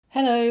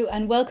Hello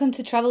and welcome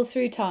to Travels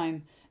Through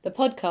Time, the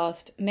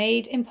podcast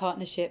made in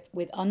partnership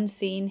with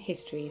Unseen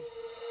Histories.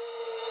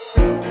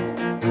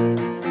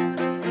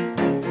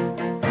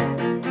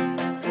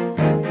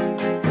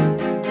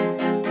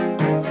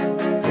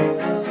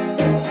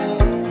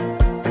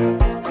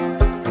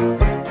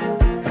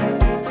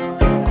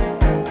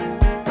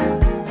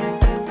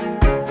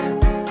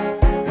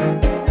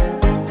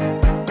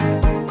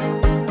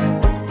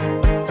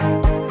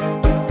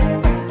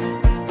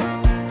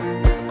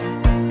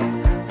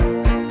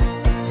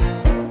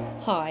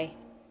 Hi,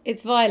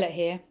 it's Violet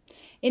here.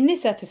 In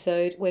this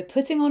episode, we're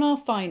putting on our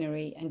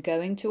finery and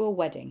going to a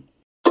wedding.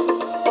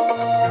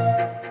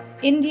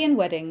 Indian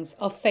weddings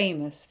are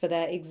famous for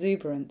their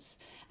exuberance,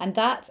 and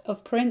that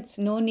of Prince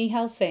Noor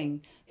Nihal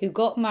Singh, who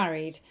got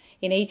married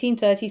in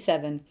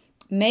 1837,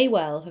 may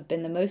well have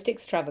been the most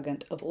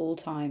extravagant of all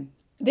time.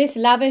 This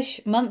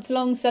lavish,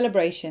 month-long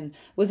celebration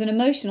was an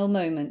emotional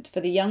moment for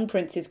the young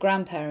prince's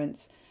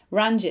grandparents,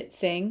 Ranjit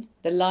Singh,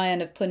 the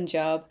Lion of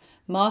Punjab,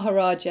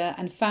 Maharaja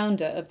and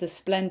founder of the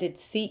splendid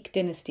Sikh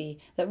dynasty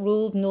that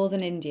ruled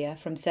northern India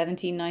from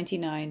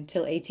 1799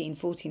 till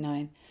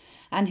 1849,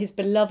 and his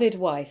beloved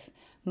wife,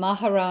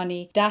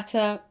 Maharani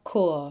Datta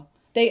Kaur.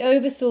 They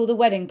oversaw the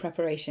wedding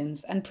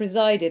preparations and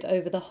presided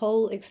over the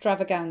whole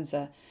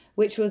extravaganza,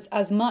 which was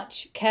as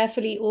much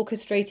carefully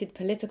orchestrated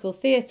political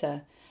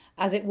theatre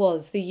as it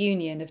was the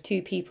union of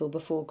two people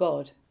before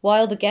God.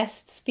 While the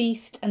guests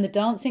feast and the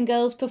dancing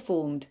girls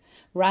performed,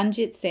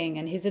 Ranjit Singh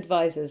and his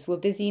advisors were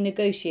busy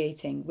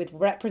negotiating with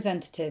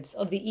representatives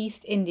of the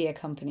East India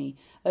Company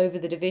over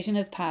the division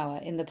of power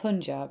in the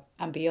Punjab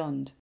and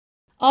beyond.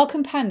 Our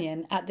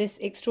companion at this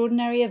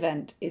extraordinary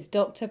event is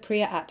Dr.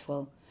 Priya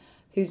Atwal,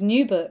 whose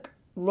new book,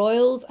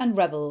 Royals and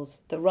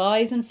Rebels, The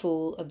Rise and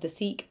Fall of the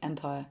Sikh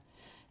Empire,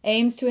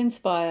 aims to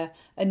inspire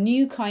a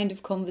new kind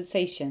of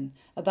conversation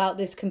about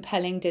this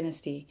compelling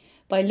dynasty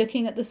by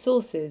looking at the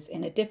sources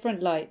in a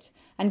different light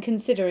and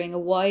considering a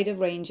wider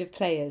range of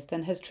players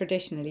than has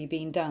traditionally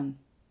been done.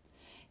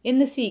 In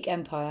the Sikh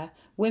Empire,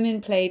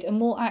 women played a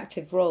more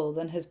active role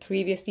than has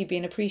previously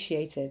been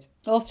appreciated,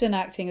 often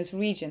acting as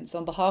regents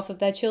on behalf of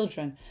their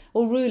children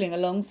or ruling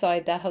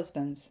alongside their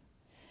husbands.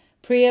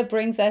 Priya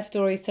brings their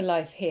stories to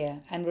life here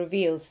and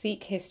reveals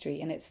Sikh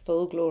history in its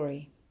full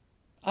glory.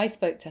 I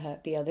spoke to her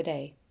the other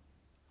day.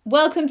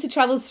 Welcome to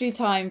Travels Through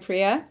Time,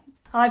 Priya.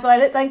 Hi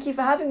Violet, thank you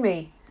for having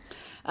me.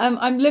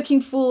 I'm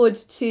looking forward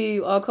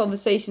to our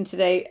conversation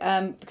today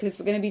because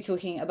we're going to be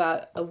talking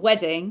about a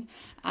wedding,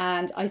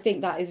 and I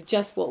think that is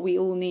just what we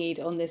all need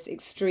on this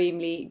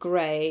extremely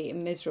grey,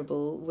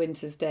 miserable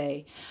winter's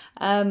day.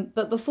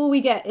 But before we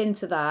get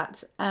into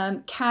that,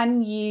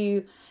 can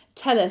you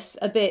tell us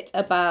a bit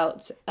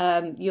about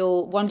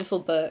your wonderful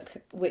book,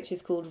 which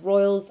is called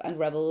Royals and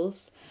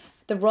Rebels,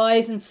 The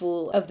Rise and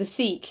Fall of the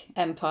Sikh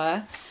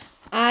Empire?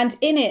 And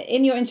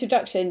in your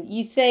introduction,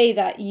 you say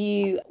that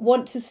you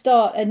want to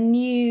start a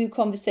new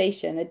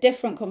conversation, a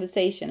different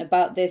conversation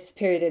about this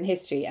period in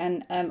history.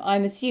 And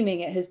I'm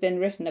assuming it has been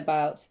written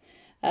about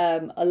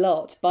a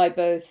lot by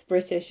both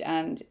British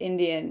and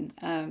Indian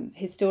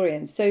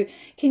historians. So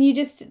can you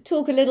just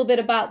talk a little bit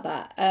about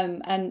that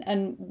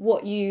and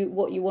what you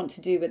want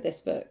to do with this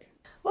book?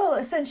 Well,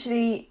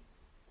 essentially,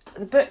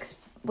 the book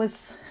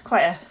was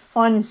quite a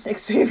fun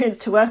experience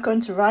to work on,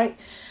 to write.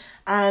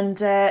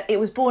 And it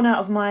was born out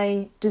of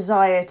my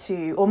desire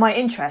or my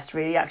interest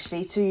really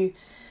actually, to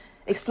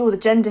explore the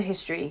gender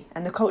history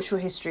and the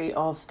cultural history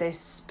of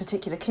this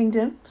particular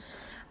kingdom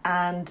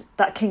and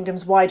that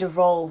kingdom's wider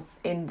role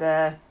in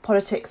the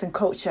politics and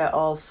culture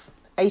of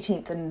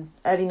 18th and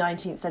early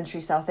 19th century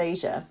South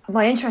Asia.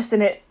 My interest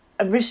in it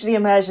originally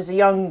emerged as a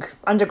young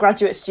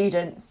undergraduate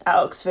student at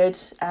Oxford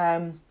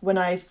when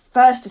I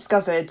first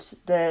discovered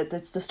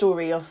the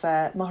story of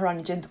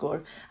Maharani Jind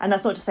Kaur. And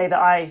that's not to say that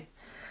I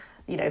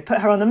put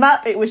her on the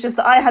map. It was just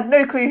that I had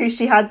no clue who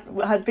she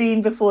had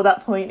been before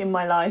that point in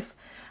my life.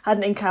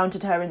 Hadn't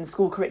encountered her in the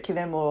school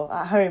curriculum or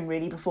at home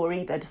really before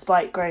either,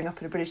 despite growing up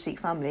in a British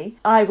Sikh family.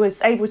 I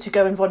was able to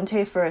go and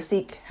volunteer for a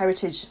Sikh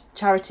heritage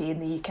charity in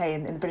the UK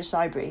in the British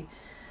Library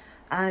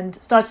and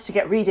started to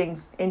get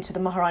reading into the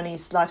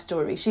Maharani's life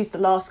story. She's the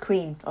last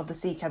queen of the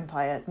Sikh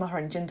Empire,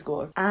 Maharani Jind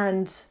Kaur.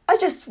 And I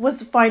just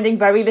was finding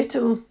very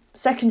little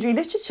secondary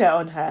literature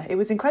on her. It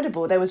was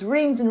incredible. There was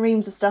reams and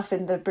reams of stuff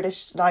in the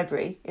British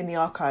Library, in the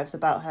archives,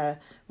 about her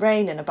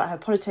reign and about her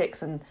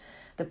politics and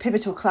the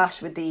pivotal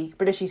clash with the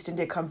British East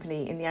India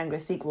Company in the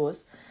Anglo-Sikh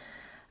Wars.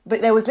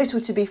 But there was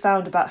little to be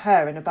found about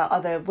her and about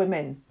other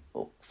women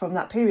from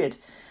that period.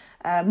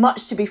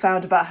 Much to be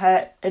found about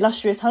her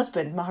illustrious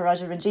husband,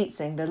 Maharaja Ranjit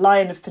Singh, the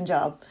Lion of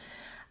Punjab.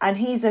 And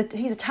he's a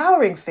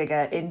towering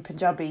figure in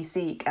Punjabi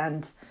Sikh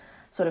and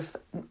sort of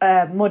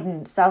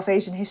modern South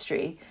Asian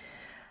history.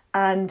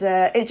 And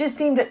it just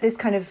seemed that this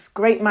kind of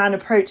great man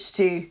approach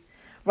to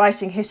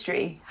writing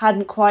history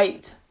hadn't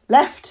quite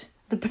left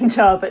the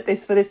Punjab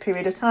for this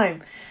period of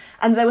time.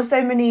 And there were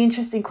so many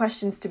interesting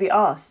questions to be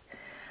asked.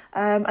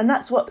 And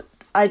that's what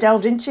I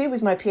delved into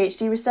with my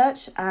PhD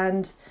research,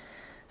 and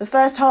the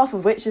first half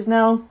of which is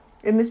now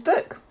in this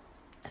book.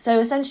 So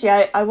essentially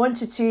I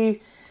wanted to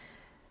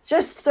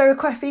just throw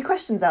a few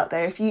questions out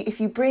there. If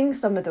you bring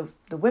some of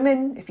the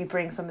women, if you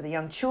bring some of the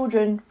young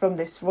children from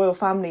this royal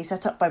family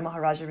set up by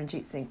Maharaja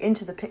Ranjit Singh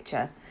into the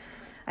picture,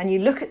 and you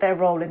look at their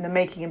role in the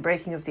making and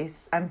breaking of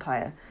this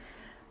empire,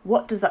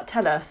 what does that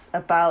tell us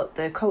about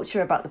the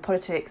culture, about the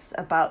politics,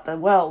 about the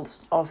world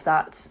of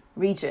that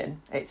region,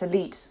 its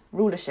elite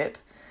rulership,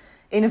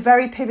 in a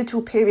very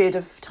pivotal period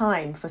of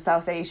time for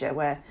South Asia,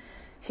 where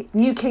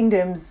new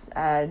kingdoms,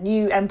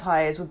 new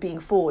empires were being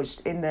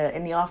forged in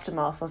the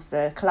aftermath of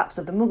the collapse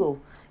of the Mughal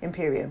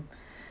Imperium.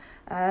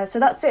 So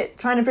that's it,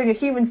 trying to bring a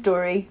human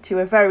story to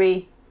a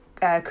very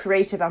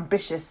creative,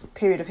 ambitious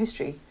period of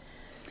history.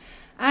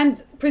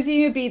 And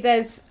presumably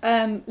there's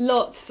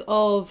lots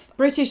of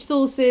British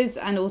sources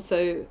and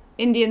also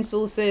Indian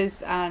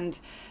sources and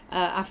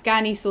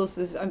Afghani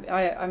sources.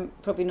 I'm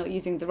probably not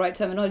using the right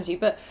terminology,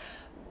 but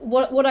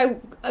what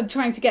I'm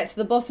trying to get to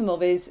the bottom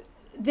of is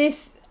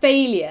this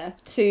failure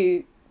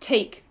to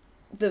take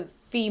the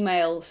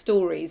female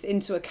stories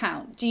into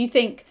account. Do you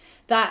think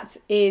that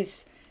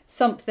is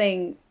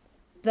something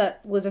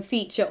that was a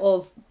feature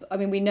of, I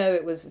mean, we know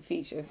it was a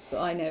feature,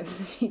 I know it was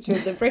a feature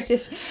of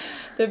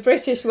the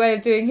British way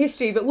of doing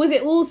history, but was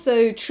it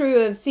also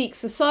true of Sikh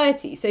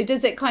society? So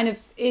does it kind of,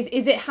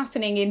 is it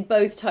happening in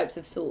both types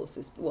of source,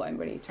 is what I'm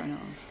really trying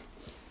to ask.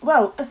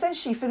 Well,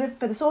 essentially for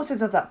the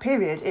sources of that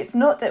period, it's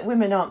not that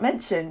women aren't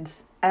mentioned.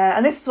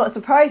 And this is what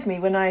surprised me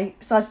when I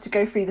started to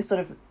go through the sort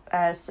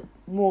of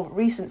more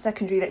recent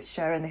secondary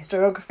literature and the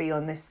historiography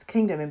on this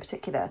kingdom in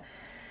particular.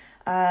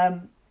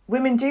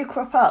 Women do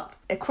crop up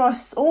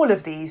across all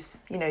of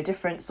these,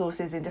 different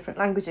sources in different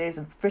languages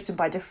and written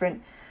by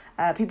different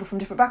people from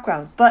different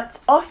backgrounds. But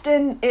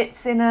often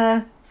it's in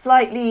a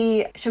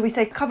slightly, shall we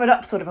say, covered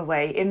up sort of a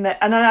way. And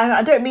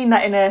I don't mean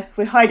that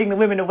we're hiding the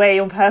women away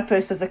on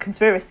purpose as a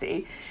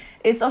conspiracy.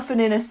 It's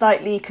often in a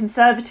slightly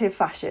conservative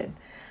fashion.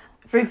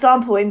 For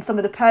example, in some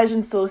of the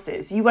Persian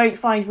sources, you won't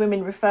find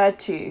women referred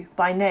to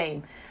by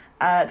name.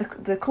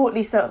 The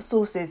courtly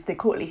sources, the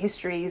courtly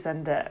histories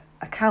and the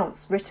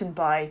accounts written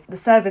by the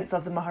servants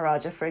of the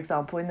Maharaja, for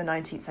example, in the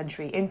 19th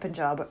century in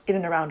Punjab, in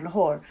and around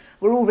Lahore,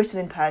 were all written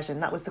in Persian.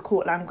 That was the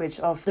court language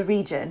of the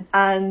region.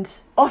 And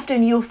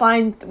often you'll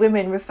find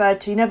women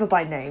referred to never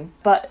by name,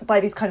 but by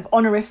these kind of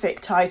honorific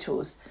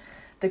titles.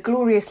 The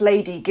glorious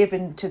lady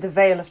given to the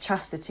veil of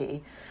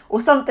chastity, or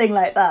something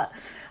like that.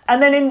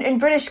 And then in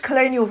British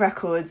colonial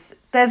records,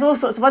 there's all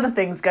sorts of other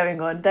things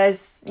going on.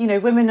 There's,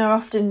 women are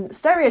often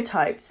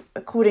stereotyped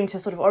according to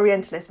sort of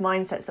Orientalist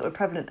mindsets that were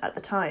prevalent at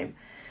the time.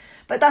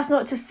 But that's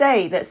not to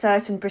say that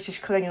certain British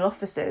colonial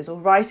officers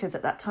or writers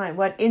at that time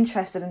weren't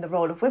interested in the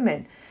role of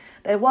women.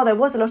 While there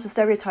was a lot of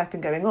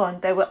stereotyping going on,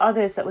 there were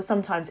others that were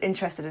sometimes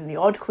interested in the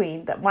odd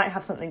queen that might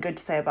have something good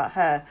to say about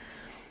her.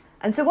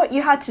 And so what I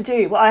had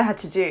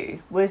to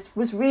do was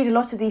read a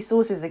lot of these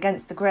sources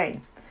against the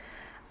grain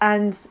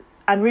and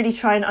really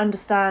try and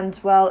understand,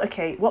 well,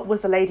 okay, what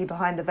was the lady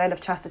behind the veil of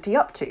chastity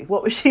up to?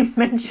 What was she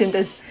mentioned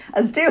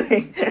as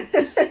doing?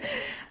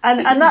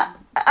 and that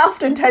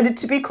often tended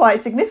to be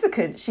quite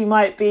significant. She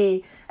might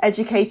be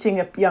educating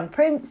a young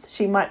prince,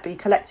 she might be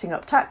collecting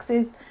up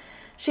taxes,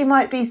 she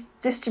might be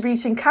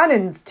distributing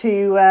cannons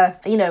to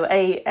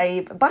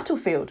a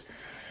battlefield.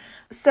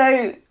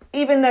 So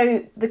even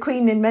though the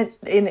queen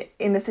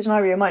in the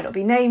scenario might not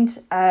be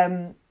named,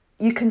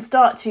 you can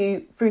start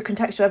to, through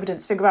contextual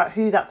evidence, figure out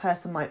who that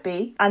person might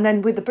be. And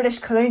then with the British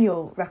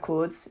colonial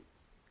records,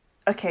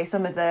 okay,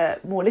 some of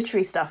the more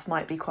literary stuff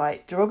might be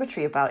quite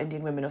derogatory about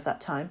Indian women of that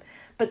time.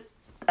 But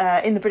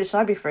in the British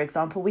Library, for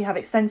example, we have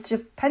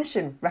extensive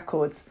pension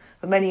records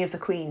for many of the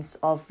queens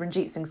of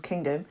Ranjit Singh's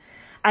kingdom.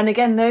 And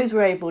again, those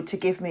were able to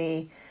give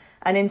me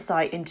an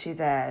insight into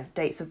their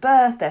dates of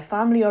birth, their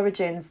family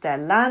origins, their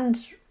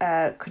land,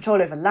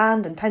 control over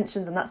land and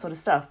pensions and that sort of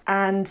stuff.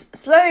 And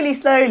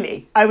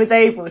slowly, I was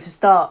able to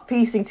start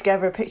piecing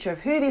together a picture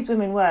of who these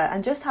women were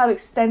and just how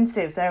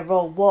extensive their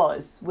role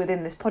was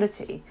within this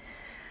polity.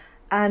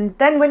 And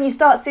then when you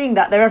start seeing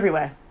that, they're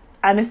everywhere.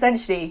 And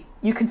essentially,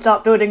 you can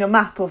start building a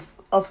map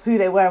of who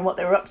they were and what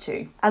they were up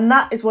to. And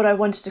that is what I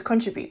wanted to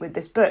contribute with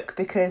this book,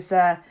 because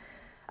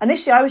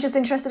initially I was just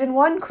interested in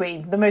one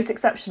queen, the most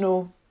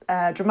exceptional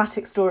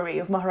dramatic story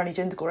of Maharani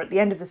Jind Kaur at the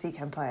end of the Sikh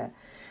Empire.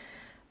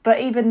 But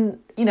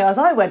even, as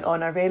I went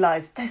on, I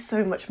realised there's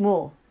so much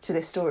more to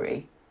this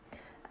story.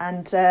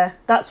 And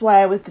that's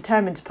why I was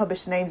determined to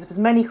publish the names of as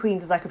many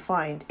queens as I could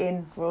find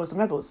in Royals and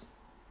Rebels.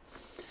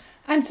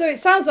 And so it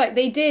sounds like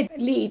they did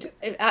lead,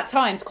 at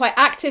times, quite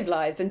active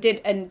lives and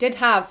did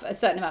have a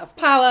certain amount of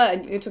power.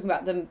 And you're talking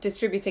about them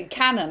distributing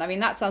cannon. I mean,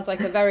 that sounds like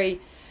a very...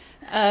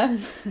 I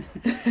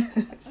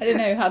don't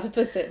know how to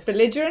put it,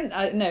 belligerent?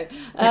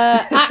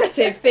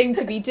 Active thing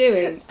to be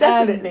doing.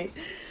 Definitely.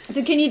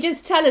 So can you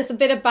just tell us a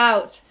bit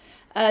about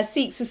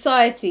Sikh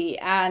society?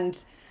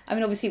 And I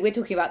mean, obviously we're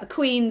talking about the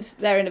queens.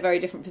 They're in a very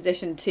different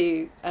position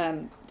to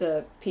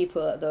the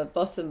people at the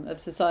bottom of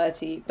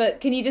society.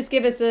 But can you just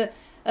give us a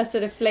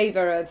sort of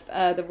flavour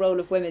of the role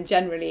of women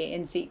generally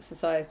in Sikh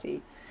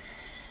society?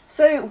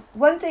 So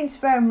one thing to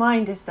bear in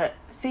mind is that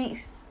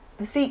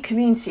the Sikh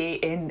community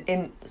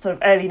in sort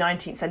of early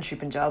 19th century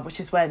Punjab, which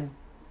is when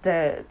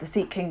the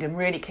Sikh kingdom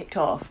really kicked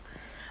off,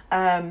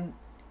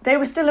 they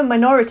were still a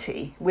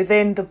minority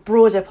within the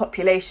broader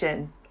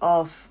population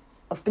of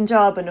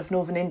Punjab and of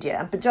northern India.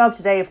 And Punjab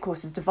today, of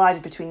course, is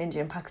divided between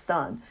India and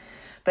Pakistan.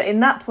 But in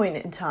that point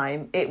in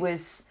time, it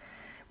was,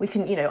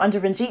 under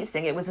Ranjit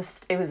Singh, it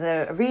was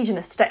a region,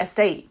 a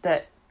state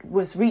that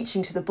was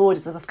reaching to the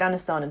borders of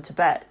Afghanistan and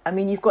Tibet. I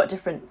mean, you've got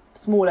different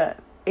smaller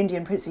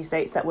Indian princely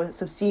states that were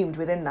subsumed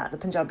within that, the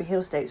Punjabi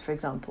Hill states, for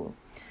example.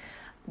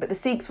 But the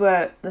Sikhs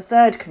were the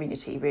third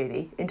community,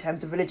 really, in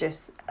terms of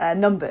religious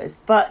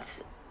numbers.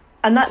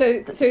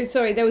 So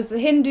sorry, there was the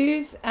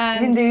Hindus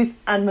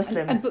and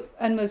Muslims.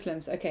 And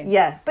Muslims, okay.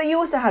 Yeah, but you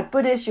also had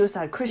Buddhists, you also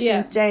had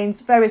Christians,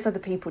 Jains, various other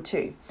people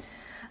too.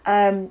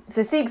 So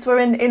Sikhs were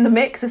in the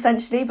mix,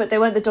 essentially, but they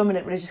weren't the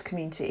dominant religious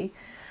community.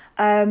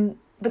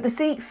 But the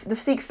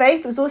Sikh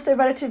faith was also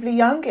relatively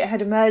young. It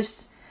had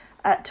emerged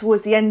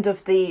towards the end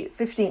of the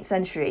 15th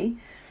century,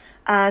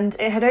 and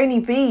it had only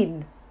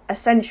been a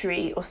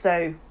century or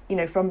so,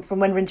 from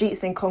when Ranjit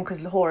Singh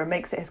conquers Lahore and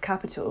makes it his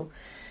capital,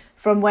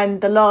 from when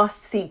the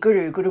last Sikh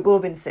guru, Guru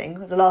Gobind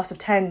Singh, the last of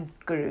 10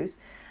 gurus,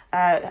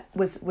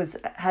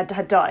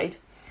 had died,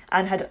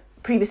 and had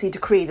previously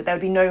decreed that there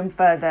would be no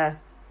further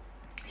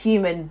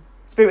human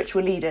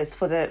spiritual leaders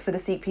for the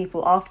Sikh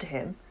people after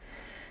him.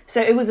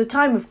 So it was a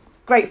time of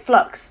great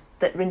flux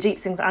that Ranjit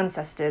Singh's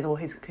ancestors, or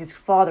his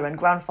father and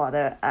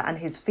grandfather, and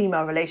his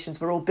female relations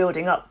were all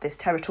building up this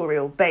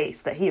territorial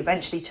base that he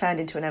eventually turned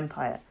into an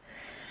empire.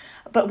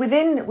 But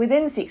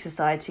within Sikh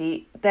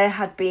society, there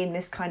had been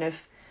this kind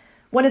of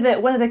one of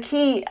the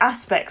key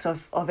aspects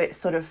of its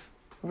sort of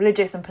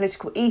religious and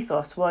political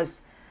ethos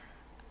was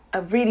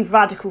a really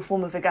radical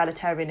form of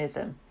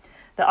egalitarianism.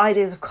 The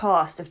ideas of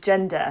caste, of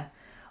gender,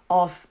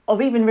 of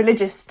even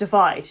religious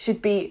divide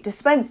should be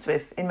dispensed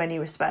with in many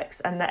respects,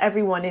 and that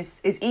everyone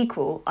is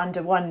equal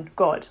under one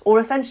God,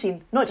 or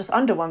essentially not just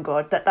under one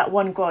God, that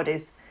one God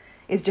is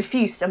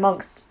diffused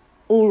amongst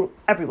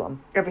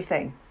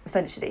everything,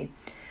 essentially.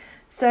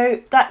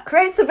 So that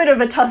creates a bit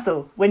of a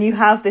tussle when you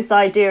have this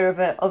idea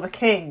of a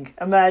king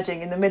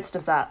emerging in the midst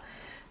of that,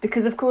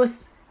 because of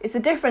course it's a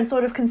different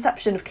sort of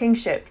conception of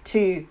kingship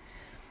to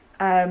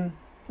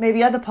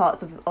maybe other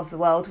parts of the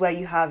world where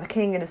you have a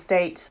king and a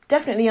state.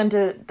 Definitely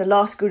under the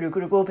last Guru,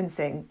 Guru Gobind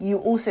Singh, you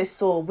also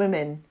saw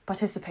women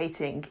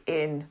participating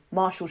in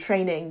martial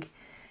training,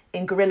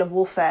 in guerrilla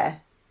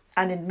warfare,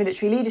 and in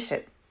military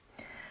leadership.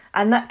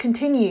 And that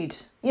continued,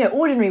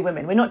 ordinary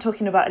women, we're not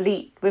talking about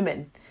elite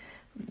women,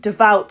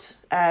 devout,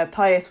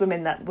 pious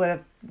women that were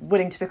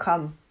willing to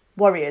become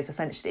warriors,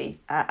 essentially,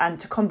 and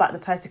to combat the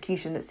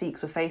persecution that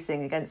Sikhs were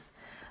facing against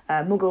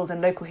Mughals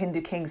and local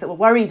Hindu kings that were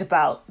worried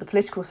about the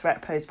political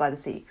threat posed by the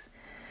Sikhs.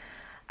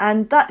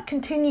 And that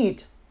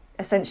continued,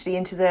 essentially,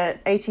 into the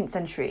 18th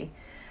century.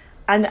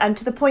 And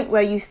to the point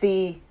where you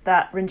see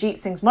that Ranjit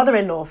Singh's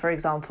mother-in-law, for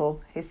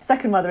example, his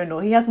second mother-in-law,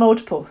 he has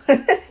multiple.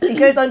 He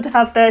goes on to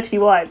have 30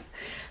 wives.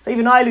 So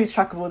even I lose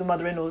track of all the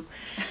mother-in-laws.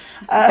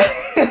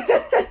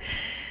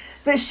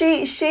 But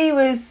she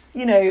was,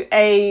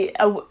 a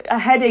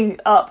heading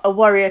up a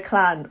warrior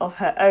clan of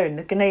her own,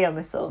 the Ganaya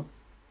Misl,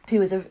 who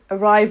was a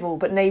rival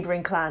but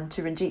neighbouring clan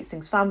to Ranjit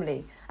Singh's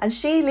family. And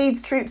she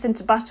leads troops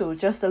into battle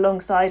just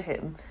alongside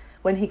him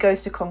when he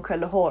goes to conquer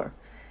Lahore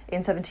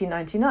in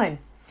 1799.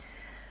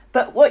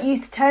 But what you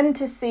tend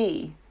to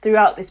see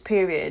throughout this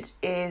period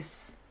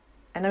is,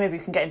 and maybe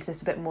we can get into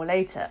this a bit more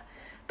later,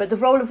 but the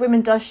role of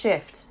women does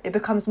shift. It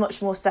becomes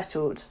much more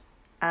settled,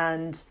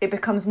 and it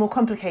becomes more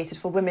complicated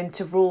for women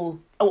to rule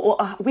or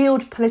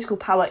wield political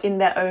power in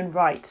their own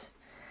right.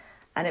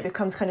 And it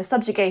becomes kind of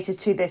subjugated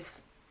to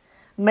this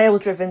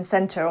male-driven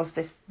centre of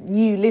this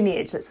new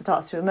lineage that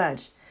starts to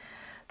emerge.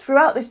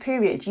 Throughout this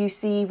period, you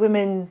see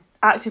women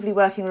actively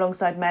working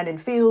alongside men in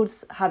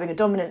fields, having a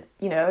dominant,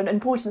 an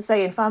important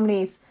say in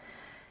families,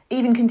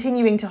 even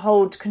continuing to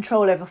hold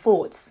control over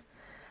forts.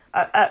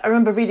 I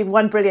remember reading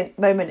one brilliant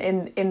moment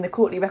in the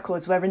courtly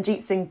records where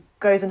Ranjit Singh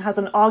goes and has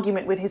an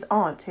argument with his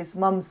aunt, his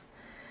mum's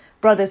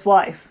brother's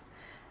wife,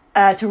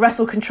 to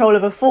wrestle control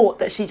of a fort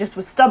that she just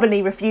was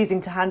stubbornly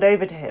refusing to hand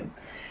over to him.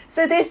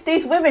 So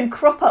these women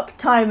crop up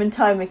time and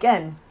time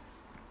again.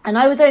 And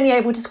I was only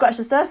able to scratch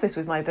the surface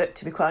with my book,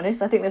 to be quite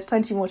honest. I think there's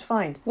plenty more to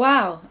find.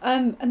 Wow.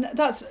 And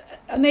that's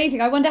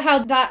amazing. I wonder how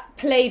that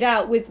played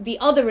out with the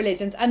other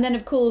religions. And then,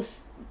 of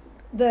course,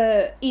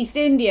 the East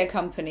India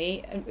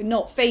Company,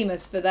 not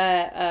famous for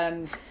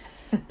their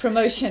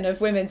promotion of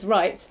women's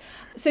rights.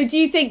 So do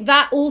you think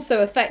that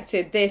also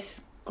affected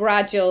this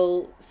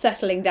gradual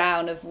settling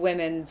down of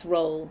women's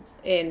role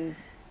in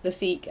the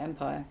Sikh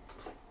empire?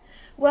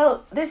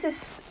 Well, this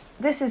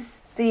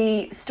is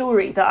the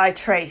story that I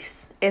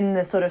trace in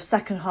the sort of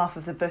second half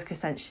of the book,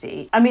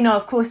 essentially. I mean,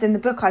 of course, in the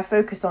book I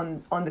focus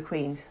on the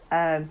queens,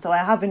 so I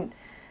haven't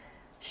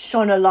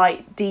shone a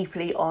light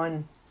deeply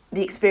on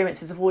the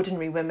experiences of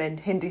ordinary women,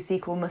 Hindu,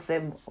 Sikh or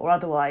Muslim or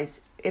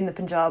otherwise, in the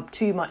Punjab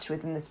too much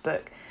within this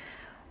book.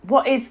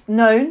 What is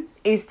known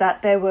is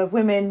that there were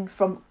women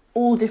from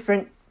all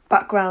different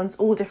backgrounds,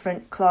 all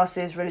different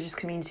classes, religious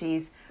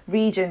communities,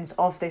 regions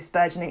of this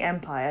burgeoning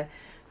empire,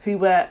 who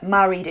were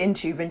married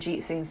into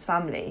Ranjit Singh's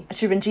family,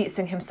 to Ranjit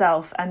Singh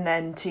himself, and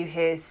then to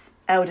his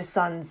eldest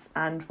sons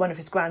and one of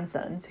his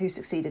grandsons who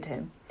succeeded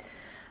him.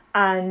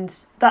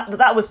 And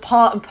that was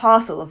part and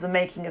parcel of the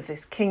making of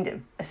this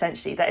kingdom,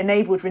 essentially, that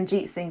enabled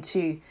Ranjit Singh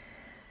to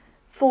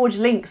forge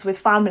links with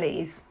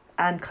families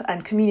and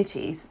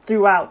communities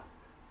throughout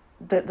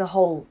the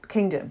whole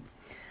kingdom.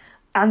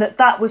 And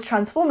that was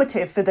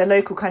transformative for the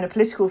local kind of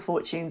political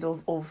fortunes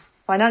or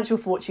financial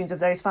fortunes of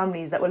those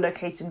families that were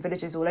located in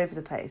villages all over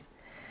the place.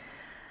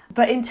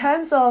 But in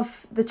terms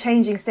of the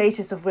changing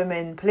status of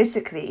women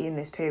politically in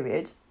this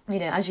period,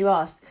 as you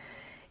asked,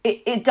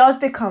 it does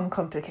become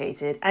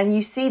complicated, and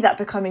you see that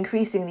become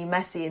increasingly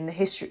messy in the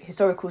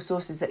historical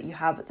sources that you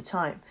have at the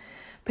time,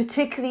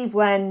 particularly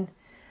when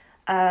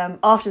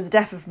after the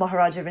death of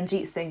Maharaja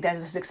Ranjit Singh, there's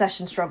a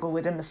succession struggle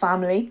within the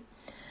family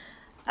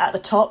at the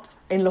top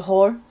in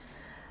Lahore,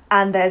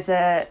 and there's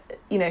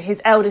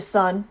his eldest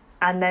son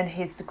and then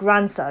his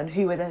grandson,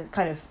 who were the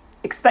kind of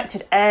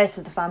expected heirs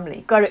to the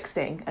family, Gurukh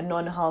Singh and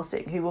Noor Nihal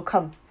Singh, who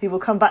we'll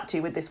come back to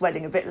with this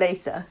wedding a bit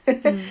later.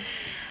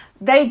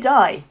 They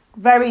die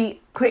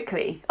very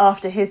quickly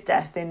after his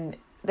death.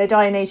 They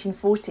die in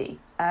 1840,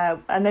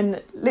 and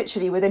then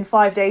literally within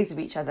 5 days of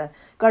each other.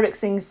 Gurukh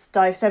Singh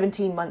dies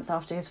 17 months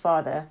after his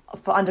father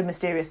under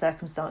mysterious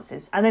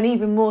circumstances, and then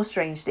even more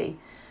strangely,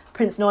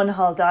 Prince Noor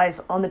Nihal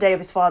dies on the day of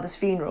his father's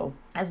funeral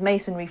as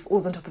masonry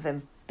falls on top of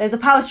him. There's a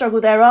power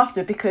struggle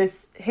thereafter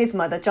because his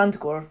mother, Jand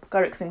Kaur,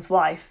 Gurukh Singh's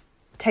wife,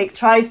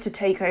 tries to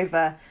take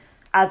over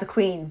as a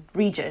queen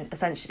regent,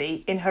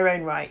 essentially, in her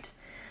own right.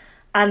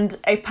 And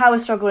a power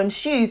struggle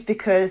ensues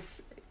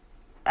because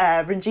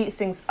Ranjit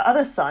Singh's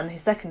other son,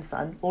 his second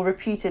son, or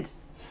reputed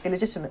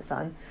illegitimate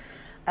son,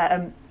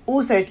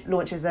 also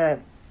launches a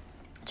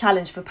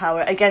challenge for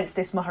power against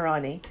this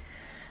Maharani.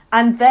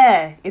 And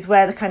there is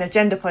where the kind of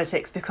gender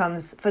politics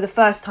becomes, for the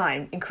first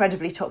time,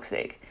 incredibly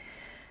toxic,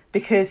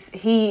 because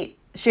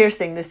Sher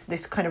Singh,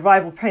 this kind of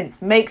rival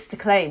prince, makes the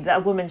claim that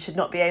a woman should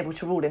not be able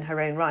to rule in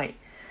her own right.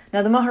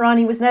 Now, the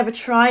Maharani was never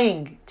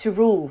trying to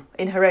rule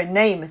in her own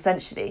name,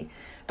 essentially,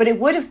 but it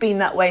would have been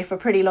that way for a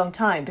pretty long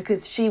time,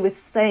 because she was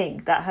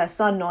saying that her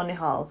son Noor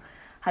Nihal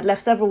had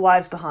left several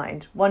wives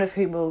behind, one of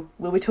whom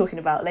we'll be talking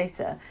about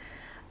later,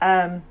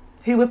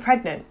 who were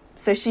pregnant.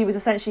 So she was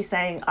essentially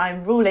saying,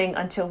 I'm ruling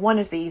until one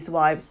of these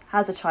wives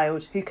has a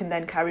child who can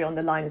then carry on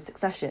the line of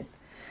succession.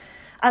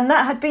 And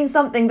that had been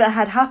something that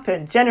had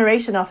happened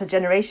generation after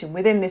generation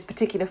within this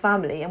particular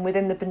family and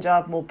within the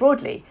Punjab more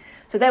broadly.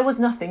 So there was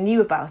nothing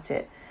new about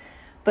it.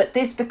 But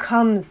this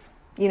becomes,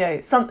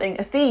 a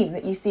theme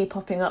that you see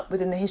popping up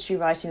within the history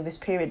writing of this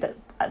period, that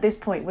at this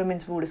point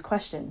women's rule is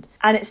questioned.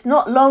 And it's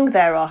not long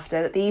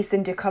thereafter that the East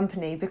India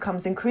Company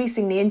becomes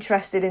increasingly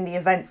interested in the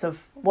events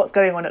of what's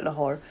going on at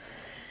Lahore,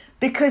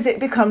 because it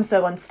becomes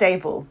so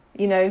unstable.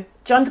 Jand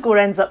Kaur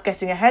ends up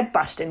getting her head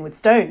bashed in with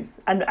stones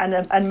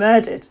and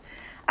murdered.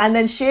 And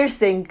then Sher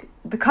Singh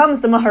becomes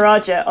the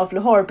Maharaja of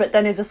Lahore, but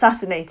then is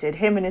assassinated.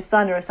 Him and his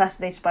son are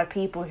assassinated by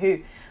people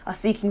who are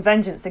seeking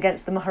vengeance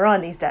against the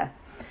Maharani's death.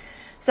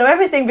 So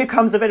everything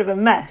becomes a bit of a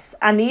mess.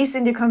 And the East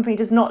India Company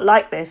does not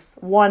like this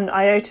one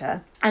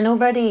iota. And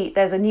already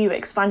there's a new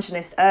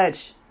expansionist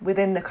urge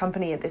within the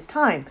company at this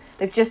time.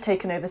 They've just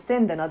taken over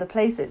Sindh and other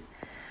places.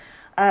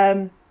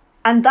 And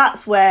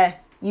that's where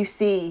you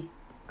see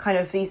kind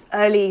of these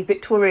early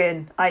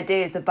Victorian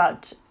ideas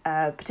about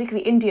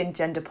particularly Indian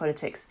gender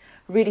politics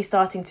really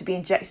starting to be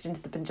injected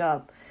into the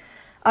Punjab.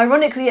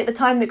 Ironically, at the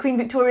time that Queen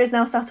Victoria is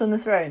now sat on the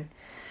throne.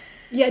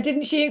 Yeah,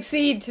 didn't she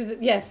accede to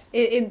yes,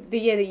 in the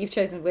year that you've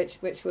chosen, which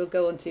we'll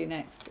go on to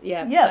next.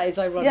 Yeah, that is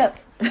ironic.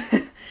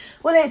 Yep.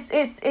 Well,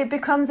 it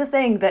becomes a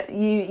thing that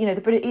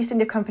the British East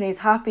India Company is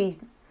happy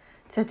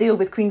to deal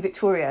with Queen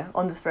Victoria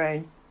on the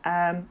throne,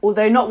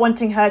 although not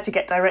wanting her to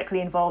get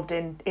directly involved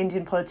in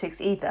Indian politics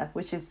either,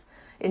 which is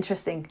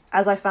interesting,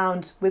 as I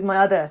found with my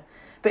other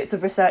bits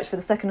of research for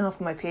the second half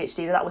of my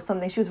PhD, that was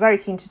something she was very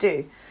keen to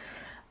do.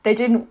 They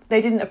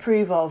didn't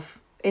approve of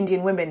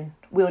Indian women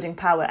wielding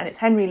power, and it's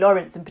Henry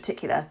Lawrence in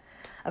particular,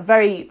 a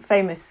very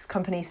famous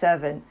company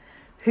servant,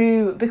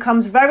 who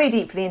becomes very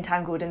deeply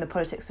entangled in the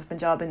politics of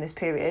Punjab in this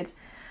period,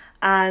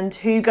 and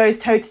who goes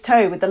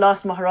toe-to-toe with the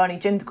last Maharani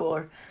Jind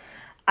Kaur,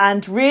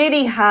 and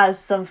really has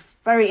some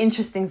very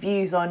interesting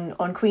views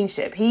on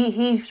queenship.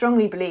 He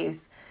strongly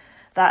believes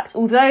that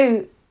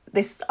although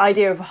this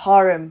idea of a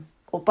harem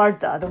or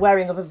barda, the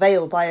wearing of a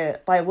veil by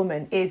a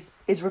woman,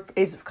 is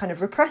kind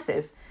of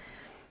repressive,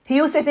 he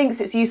also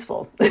thinks it's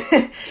useful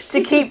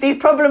to keep these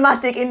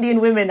problematic Indian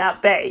women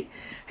at bay,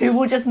 who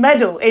will just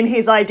meddle in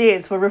his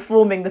ideas for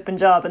reforming the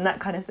Punjab and that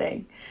kind of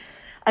thing.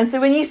 And so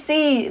when you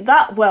see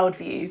that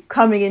worldview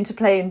coming into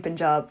play in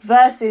Punjab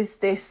versus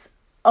this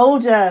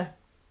older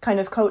kind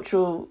of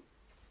cultural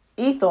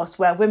ethos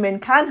where women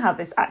can have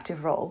this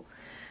active role,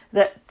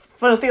 that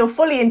feel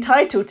fully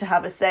entitled to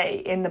have a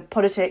say in the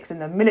politics, in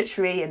the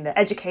military, in the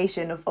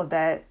education of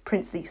their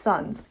princely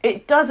sons,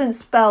 it doesn't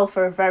spell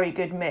for a very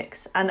good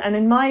mix. And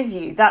in my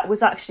view, that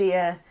was actually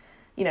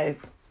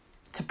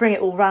to bring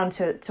it all round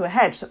to a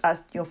head,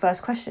 as your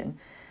first question,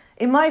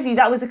 in my view,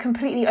 that was a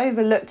completely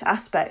overlooked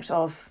aspect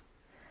of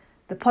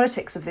the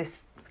politics of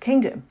this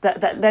kingdom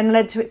that then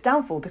led to its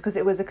downfall, because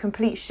it was a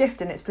complete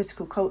shift in its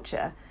political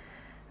culture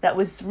that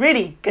was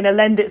really going to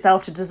lend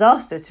itself to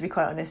disaster, to be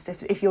quite honest,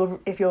 if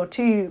your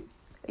two,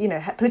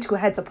 political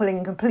heads are pulling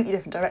in completely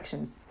different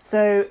directions.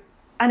 So,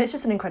 and it's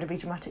just an incredibly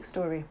dramatic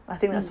story. I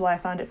think that's why I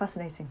found it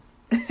fascinating.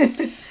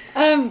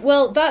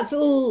 Well, that's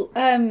all.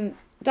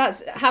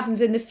 That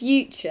happens in the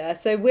future.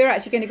 So we're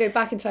actually going to go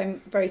back in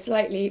time very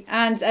slightly.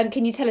 And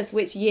can you tell us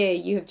which year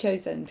you have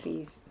chosen,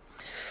 please?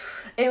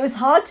 It was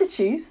hard to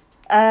choose,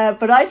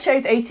 but I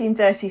chose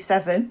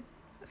 1837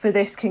 for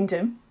this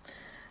kingdom.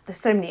 There's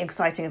so many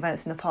exciting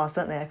events in the past,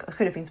 aren't there? I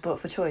could have been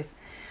spoilt for choice.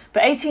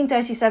 But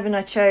 1837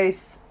 I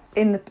chose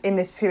in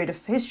this period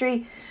of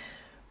history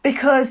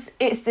because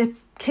it's the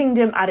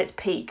kingdom at its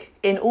peak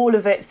in all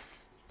of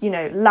its,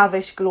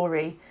 lavish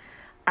glory.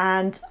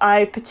 And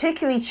I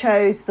particularly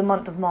chose the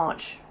month of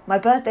March. My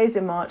birthday's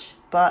in March,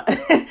 but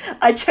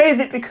I chose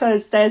it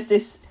because there's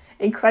this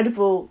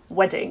incredible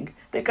wedding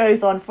that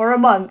goes on for a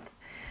month.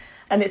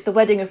 And it's the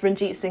wedding of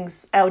Ranjit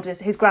Singh's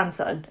his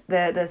grandson,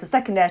 the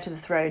second heir to the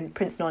throne,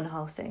 Prince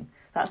Nonhal Singh.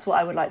 That's what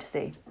I would like to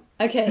see.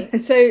 Okay,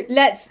 so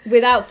let's,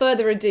 without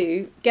further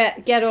ado,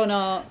 get on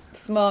our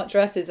smart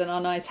dresses and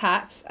our nice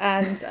hats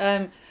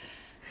and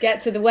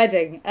get to the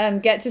wedding.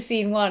 Get to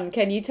scene one.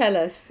 Can you tell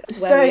us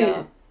where we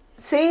are?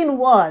 Scene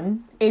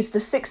 1 is the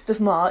 6th of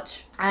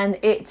March, and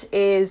it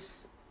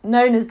is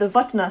known as the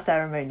Vatna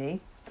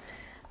ceremony.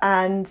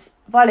 And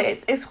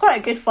Violet, it's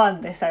quite good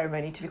fun, this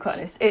ceremony, to be quite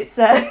honest. It's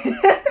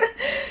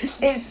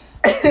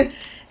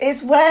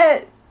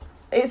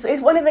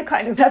it's one of the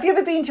kind of... Have you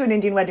ever been to an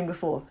Indian wedding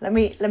before? Let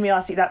me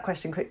ask you that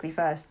question quickly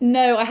first.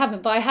 No, I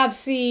haven't, but I have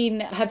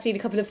seen a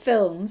couple of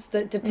films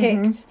that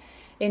depict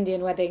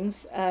Indian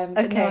weddings.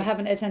 But no, I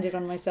haven't attended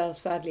one myself,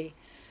 sadly.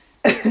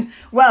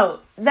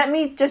 Well, let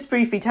me just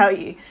briefly tell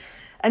you,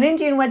 an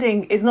Indian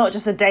wedding is not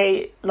just a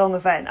day-long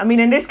event. I mean,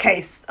 in this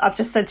case, I've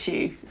just said to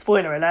you,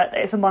 spoiler alert,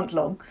 it's a month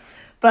long.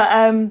 But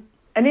an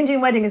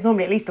Indian wedding is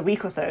normally at least a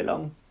week or so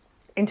long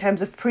in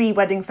terms of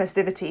pre-wedding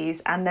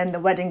festivities and then the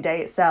wedding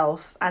day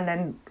itself and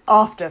then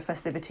after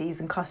festivities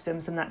and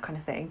customs and that kind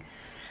of thing.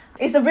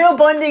 It's a real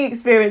bonding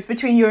experience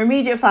between your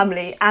immediate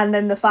family and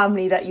then the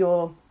family that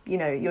your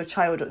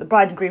child or the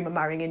bride and groom are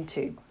marrying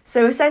into.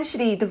 So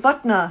essentially, the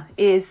Vatna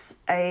is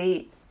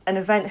an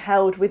event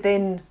held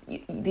within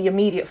the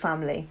immediate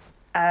family,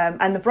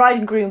 and the bride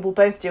and groom will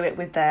both do it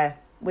with their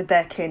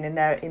kin in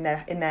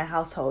their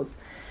households.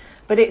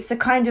 But it's a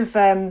kind of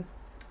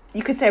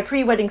you could say a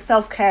pre-wedding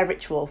self-care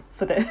ritual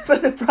for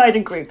the bride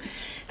and groom.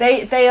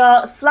 They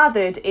are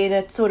slathered in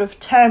a sort of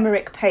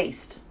turmeric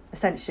paste,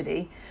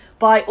 essentially,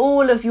 by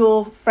all of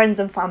your friends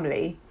and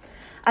family.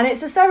 And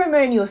it's a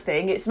ceremonial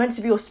thing. It's meant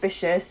to be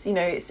auspicious.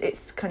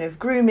 It's kind of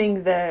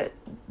grooming the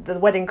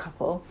wedding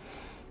couple.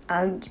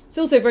 And it's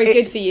also very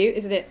good for you,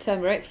 isn't it?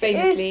 Turmeric,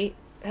 famously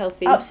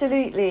healthy.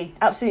 Absolutely.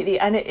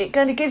 And it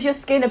kind of gives your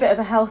skin a bit of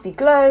a healthy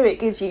glow. It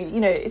gives you,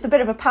 it's a bit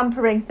of a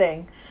pampering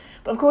thing.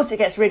 But of course it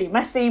gets really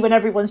messy when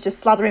everyone's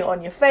just slathering it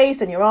on your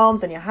face and your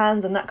arms and your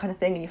hands and that kind of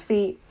thing and your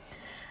feet.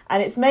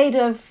 And it's made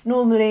of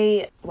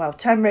normally,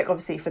 turmeric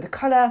obviously for the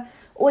colour,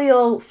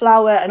 oil,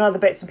 flour and other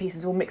bits and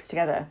pieces all mixed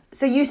together.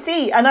 So you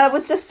see, and I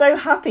was just so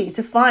happy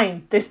to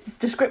find this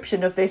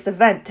description of this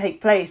event take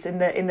place in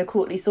the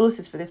courtly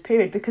sources for this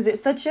period, because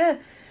it's such a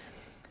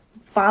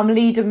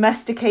family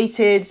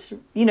domesticated,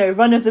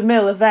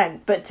 run-of-the-mill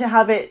event, but to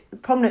have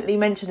it prominently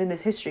mentioned in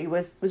this history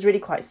was really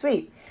quite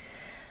sweet.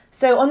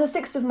 So on the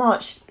 6th of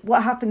March,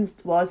 what happened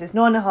is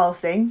Nonhal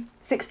Singh,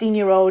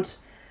 16-year-old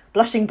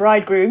blushing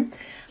bridegroom,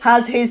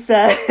 has his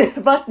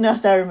Vatna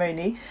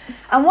ceremony.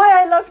 And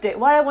why I loved it,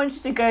 why I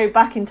wanted to go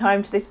back in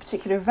time to this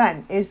particular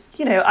event is,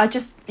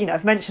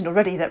 I've mentioned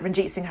already that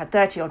Ranjit Singh had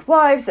 30-odd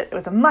wives, that it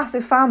was a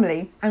massive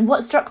family. And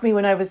what struck me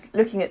when I was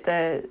looking at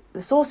the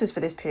sources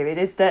for this period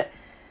is that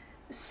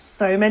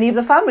so many of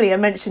the family are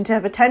mentioned to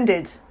have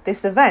attended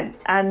this event.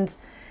 And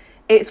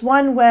it's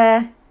one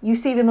where you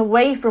see them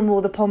away from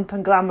all the pomp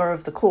and glamour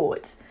of the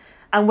court,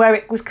 and where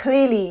it was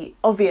clearly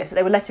obvious that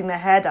they were letting their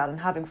hair down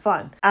and having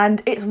fun.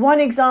 And it's one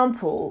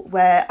example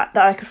that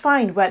I could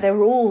find where they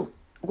were all,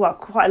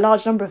 quite a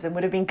large number of them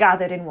would have been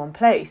gathered in one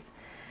place.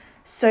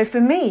 So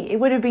for me, it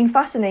would have been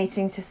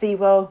fascinating to see,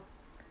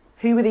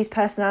 who were these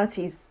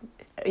personalities?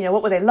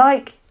 What were they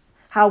like?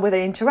 How were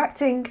they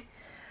interacting?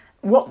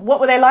 What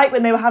were they like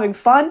when they were having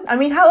fun? I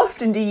mean, how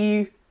often do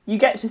you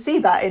get to see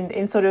that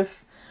in sort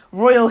of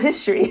royal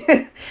history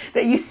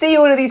that you see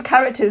all of these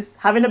characters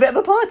having a bit of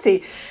a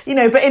party,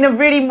 but in a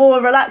really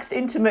more relaxed,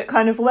 intimate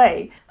kind of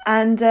way.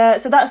 And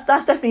so that's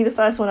definitely the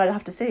first one I'd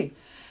have to see.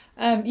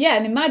 And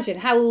imagine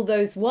how all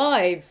those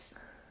wives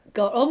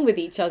got on with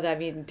each other. I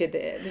mean,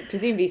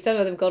 presumably some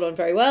of them got on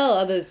very well,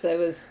 others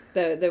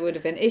there would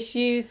have been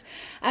issues.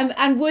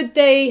 And would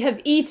they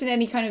have eaten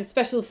any kind of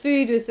special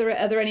food?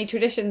 Are there any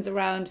traditions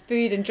around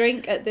food and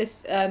drink at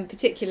this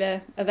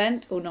particular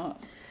event or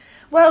not?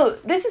 Well,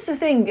 this is the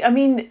thing. I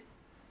mean,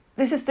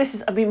 this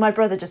is. I mean, my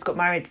brother just got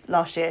married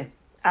last year,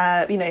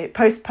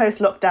 post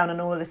lockdown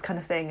and all this kind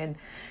of thing. And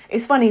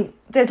it's funny,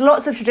 there's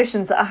lots of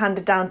traditions that are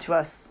handed down to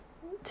us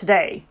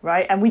today,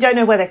 right? And we don't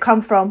know where they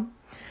come from.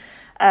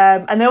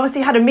 And they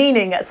obviously had a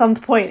meaning at some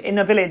point in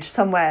a village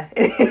somewhere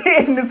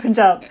in the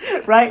Punjab,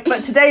 right?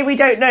 But today we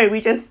don't know,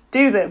 we just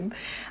do them.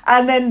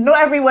 And then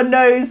not everyone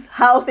knows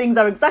how things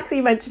are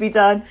exactly meant to be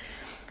done.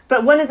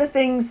 But one of the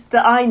things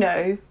that I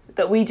know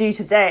that we do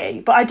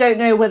today, but I don't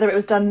know whether it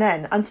was done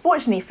then.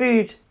 Unfortunately,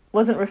 food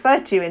wasn't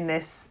referred to in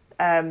this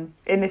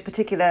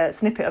particular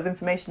snippet of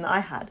information that I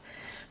had.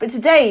 But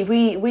today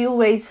we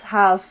always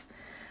have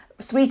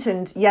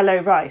sweetened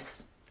yellow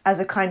rice as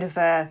a kind of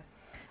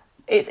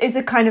it's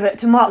a kind of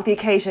to mark the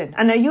occasion.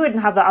 I know you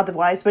wouldn't have that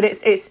otherwise, but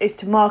it's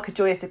to mark a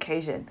joyous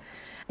occasion.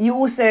 You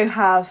also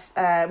have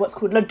what's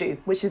called laddu,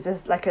 which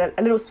is like a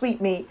little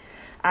sweetmeat,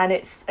 and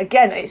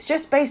it's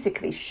just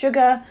basically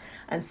sugar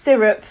and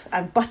syrup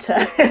and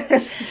butter,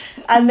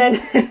 and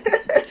then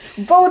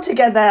boiled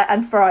together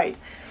and fried.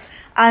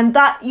 And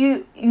that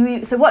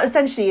so what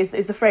essentially is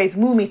the phrase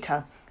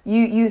mumita.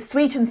 You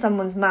sweeten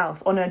someone's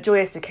mouth on a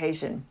joyous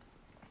occasion.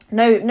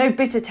 No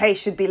bitter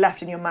taste should be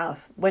left in your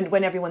mouth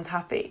when everyone's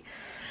happy.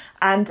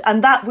 And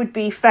that would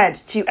be fed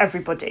to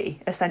everybody,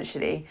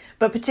 essentially,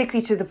 but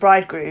particularly to the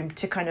bridegroom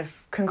to kind of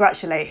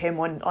congratulate him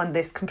on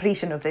this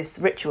completion of this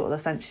ritual,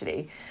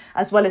 essentially,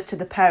 as well as to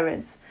the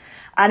parents.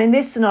 And in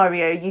this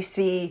scenario, you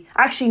see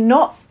actually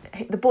not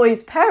the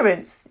boy's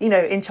parents,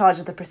 in charge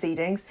of the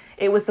proceedings.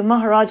 It was the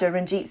Maharaja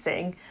Ranjit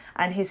Singh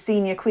and his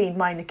senior queen,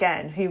 Mai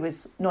Nagain, who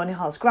was Noor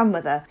Nihal's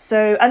grandmother.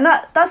 So, and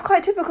that's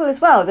quite typical as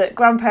well, that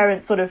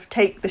grandparents sort of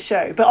take the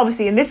show. But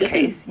obviously in this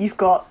case, you've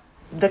got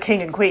the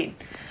king and queen,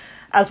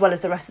 as well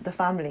as the rest of the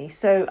family.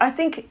 So I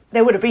think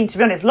there would have been, to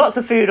be honest, lots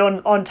of food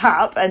on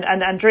tap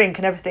and drink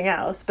and everything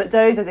else. But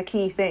those are the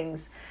key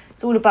things.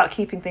 It's all about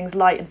keeping things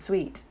light and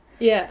sweet.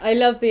 Yeah, I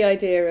love the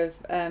idea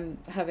of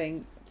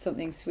having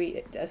something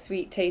sweet, a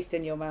sweet taste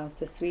in your mouth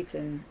to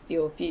sweeten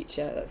your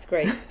future. That's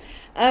great.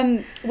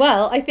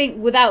 Well, I think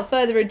without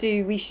further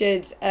ado, we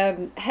should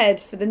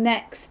head for the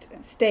next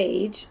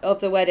stage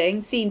of the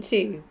wedding, scene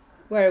 2.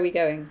 Where are we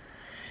going?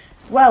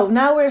 Well,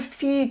 now we're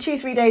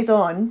 2-3 days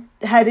on,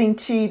 heading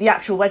to the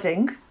actual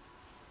wedding.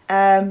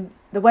 The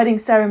wedding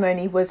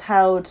ceremony was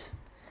held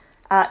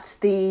at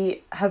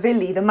the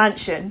Haveli, the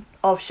mansion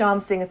of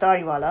Shyam Singh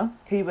Atariwala,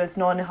 who was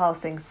Noor Nihal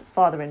Singh's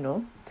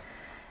father-in-law.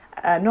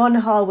 Noor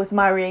Nihal was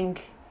marrying,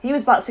 he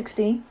was about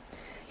 16.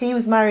 He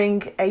was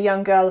marrying a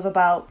young girl of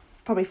about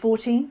probably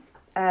 14,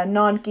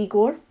 Nanki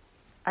Gaur,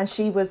 and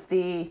she was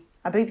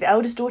I believe the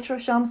eldest daughter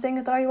of Shyam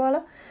Singh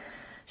Atariwala.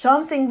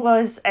 Shyam Singh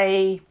was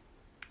a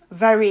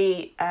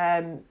very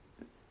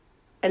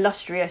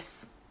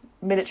illustrious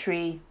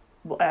military,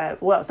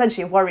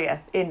 essentially a warrior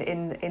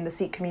in the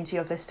Sikh community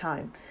of this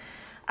time,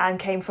 and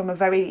came from a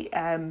very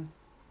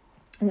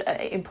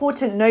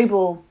important,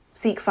 noble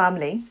Sikh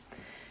family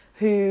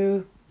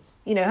who,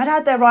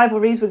 had their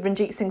rivalries with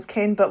Ranjit Singh's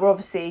kin, but were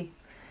obviously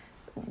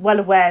well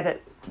aware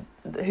that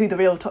who the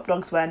real top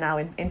dogs were now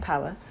in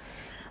power.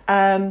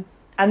 And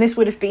this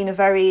would have been a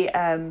very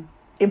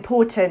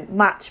important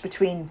match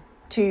between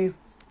two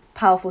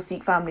powerful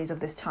Sikh families of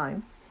this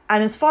time.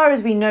 And as far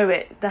as we know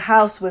it, the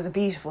house was a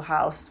beautiful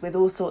house with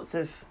all sorts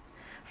of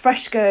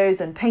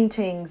frescoes and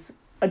paintings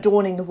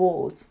adorning the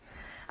walls.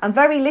 And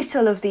very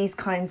little of these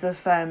kinds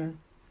of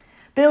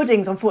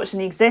buildings,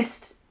 unfortunately,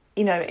 exist,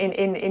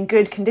 in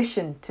good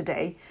condition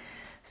today.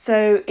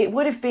 So it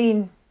would have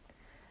been,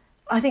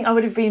 I think I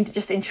would have been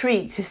just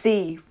intrigued to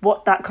see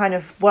what that kind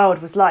of world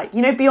was like,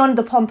 beyond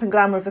the pomp and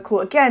glamour of the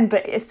court again,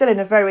 but it's still in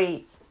a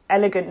very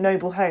elegant,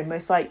 noble home,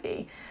 most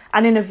likely,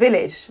 and in a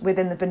village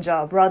within the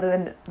Punjab rather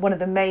than one of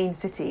the main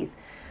cities.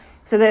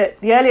 So the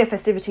earlier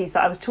festivities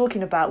that I was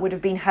talking about would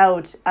have been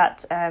held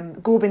at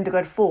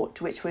Gobindagarh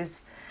Fort, which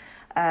was,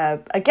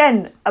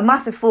 again, a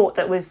massive fort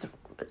that was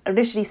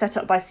initially set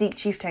up by Sikh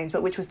chieftains,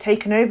 but which was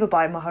taken over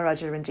by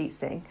Maharaja Ranjit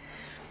Singh,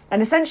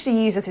 and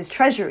essentially used as his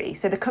treasury.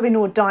 So the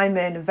Kohinoor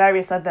diamond and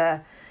various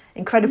other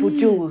incredible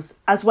jewels,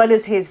 as well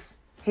as his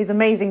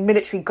amazing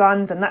military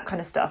guns and that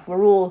kind of stuff,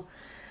 were all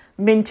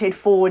minted,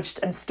 forged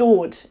and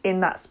stored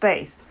in that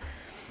space.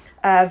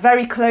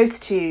 Very close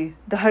to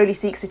the holy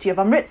Sikh city of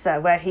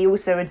Amritsar, where he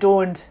also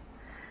adorned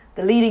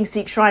the leading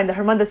Sikh shrine, the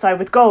Harmandir Sahib,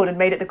 with gold and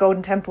made it the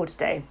Golden Temple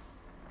today.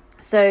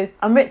 So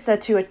Amritsar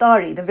to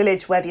Atari, the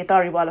village where the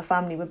Atariwala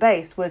family were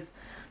based, was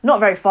not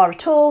very far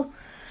at all.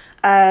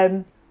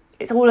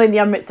 It's all in the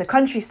Amritsar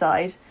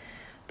countryside,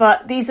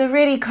 but these are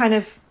really kind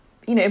of,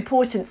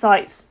 important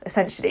sites,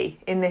 essentially,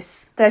 in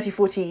this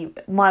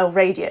 30-40 mile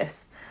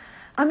radius.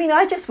 I mean,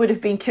 I just would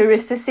have been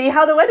curious to see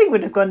how the wedding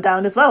would have gone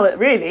down as well,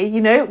 really.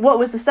 What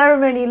was the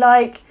ceremony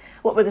like?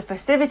 What were the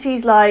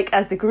festivities like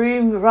as the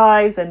groom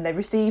arrives and they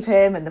receive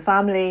him and the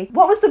family?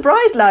 What was the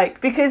bride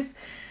like? Because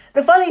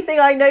the funny thing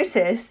I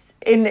noticed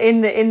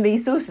in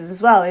these sources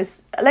as well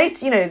is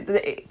later,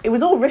 it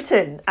was all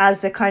written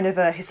as a kind of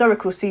a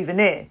historical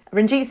souvenir.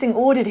 Ranjit Singh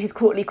ordered his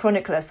courtly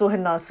chronicler,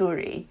 Sohan Lal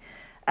Suri.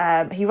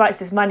 He writes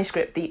this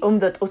manuscript, the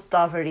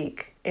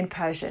Umdat-ut-Tawarik, in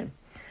Persian.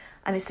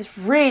 And it's this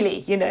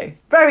really,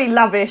 very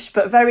lavish,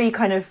 but very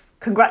kind of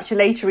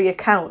congratulatory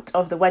account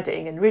of the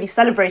wedding and really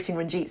celebrating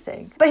Ranjit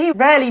Singh. But he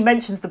rarely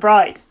mentions the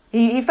bride.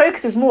 He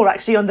focuses more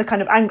actually on the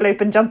kind of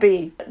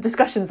Anglo-Punjabi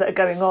discussions that are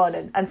going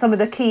on and some of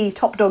the key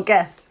top dog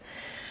guests.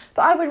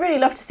 But I would really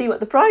love to see what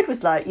the bride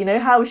was like.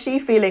 How was she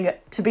feeling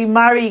to be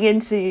marrying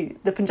into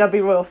the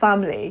Punjabi royal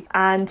family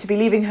and to be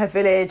leaving her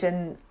village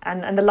and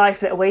the life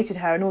that awaited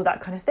her and all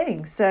that kind of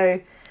thing. So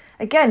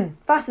again,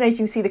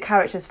 fascinating to see the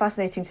characters,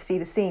 fascinating to see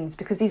the scenes,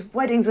 because these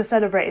weddings were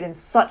celebrated in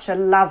such a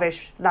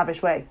lavish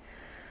way.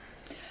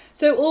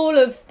 So all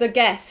of the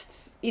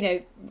guests,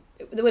 there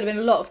would have been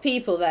a lot of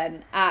people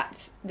then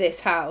at this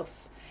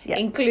house,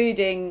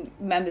 including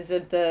members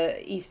of the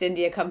East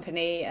India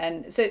Company.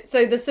 And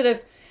so the sort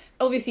of,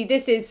 obviously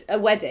this is a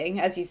wedding,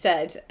 as you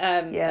said,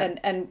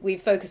 and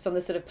we've focused on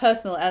the sort of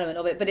personal element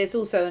of it, but it's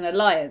also an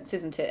alliance,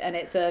 isn't it? And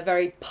it's a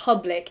very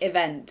public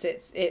event.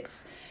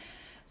 It's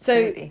so,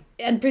 absolutely.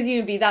 And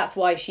presumably that's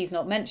why she's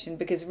not mentioned,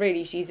 because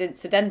really she's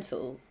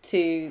incidental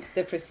to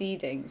the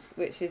proceedings,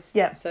 which is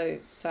so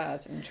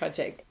sad and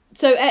tragic.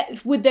 So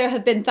would there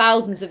have been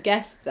thousands of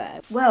guests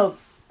there? Well,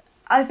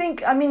 I don't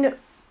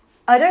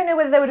know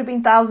whether there would have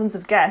been thousands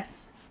of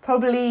guests,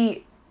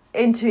 probably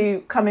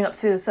into coming up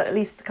to at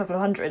least a couple of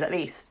hundred at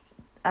least.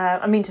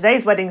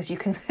 Today's weddings, you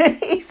can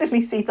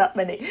easily see that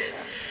many.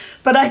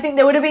 But I think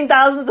there would have been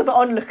thousands of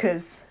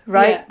onlookers,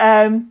 right?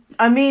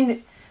 Yeah.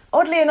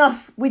 Oddly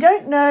enough, we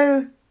don't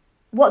know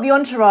what the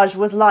entourage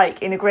was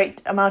like in a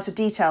great amount of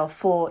detail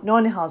for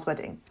Noor Nihal's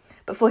wedding.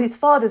 But for his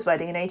father's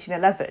wedding in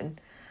 1811,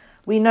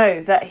 we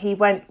know that he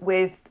went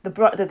with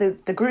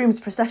the groom's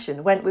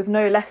procession, went with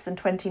no less than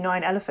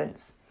 29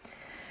 elephants.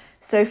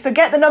 So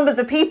forget the numbers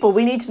of people,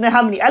 we need to know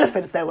how many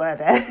elephants there were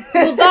there.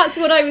 Well, that's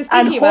what I was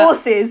thinking about. And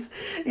horses,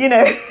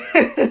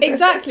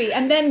 Exactly.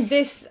 And then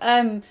this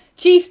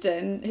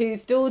chieftain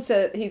whose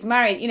daughter he's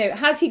married,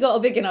 has he got a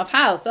big enough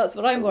house? That's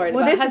what I'm worried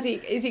about.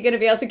 Is he going to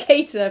be able to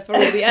cater for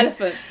all the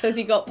elephants? Has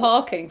he got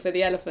parking for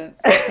the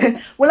elephants?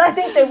 Well, I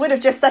think they would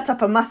have just set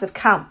up a massive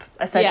camp,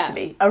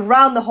 essentially,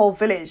 around the whole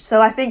village.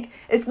 So I think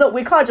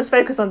we can't just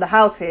focus on the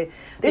house here.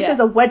 This is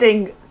a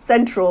wedding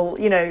central,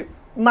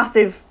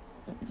 massive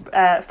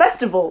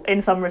festival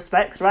in some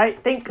respects,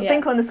 right?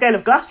 Think on the scale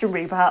of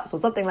Glastonbury perhaps, or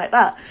something like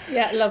that.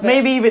 Yeah, love it.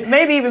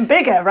 Maybe even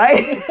bigger,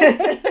 right?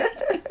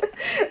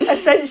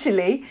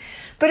 Essentially.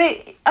 But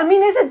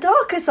there's a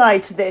darker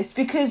side to this,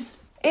 because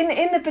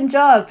in the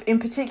Punjab in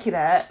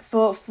particular,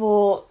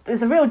 for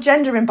there's a real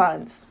gender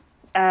imbalance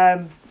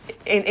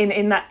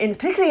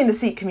particularly in the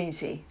Sikh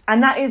community.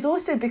 And that is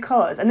also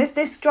because, and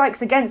this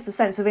strikes against the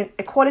sense of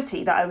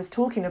equality that I was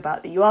talking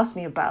about, that you asked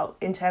me about,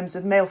 in terms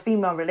of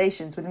male-female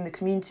relations within the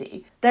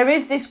community. There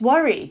is this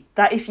worry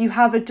that if you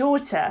have a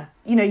daughter,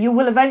 you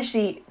will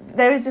eventually,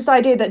 there is this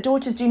idea that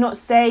daughters do not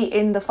stay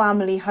in the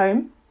family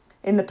home,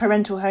 in the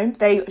parental home.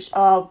 They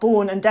are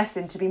born and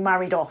destined to be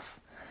married off,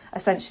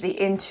 essentially,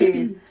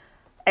 into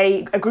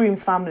a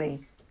groom's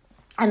family.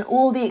 And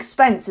all the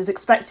expense is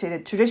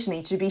expected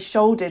traditionally to be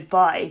shouldered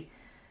by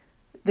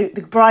the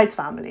bride's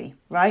family,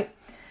 right?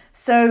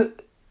 So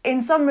in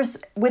some there's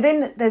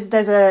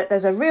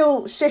a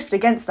real shift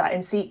against that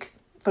in Sikh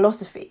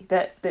philosophy,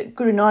 that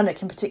Guru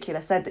Nanak in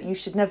particular said that you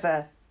should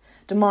never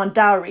demand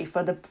dowry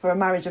for a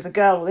marriage of a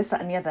girl, or this,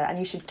 that and the other, and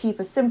you should keep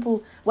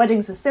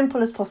weddings as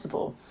simple as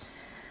possible.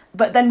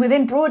 But then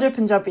within broader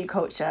Punjabi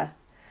culture,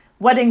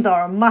 weddings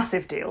are a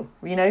massive deal,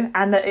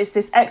 and that it's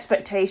this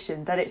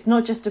expectation that it's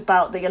not just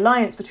about the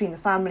alliance between the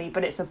family,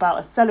 but it's about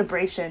a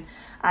celebration,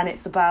 and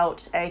it's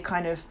about a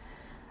kind of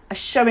a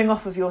showing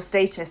off of your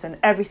status and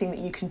everything that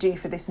you can do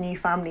for this new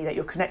family that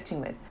you're connecting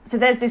with. So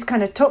there's this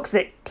kind of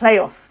toxic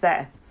playoff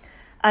there.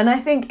 And I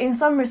think in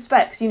some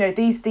respects,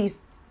 these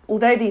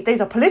although these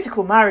are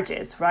political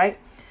marriages, right,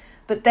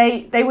 but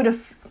they would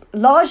have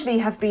largely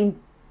have been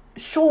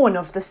shorn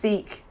of the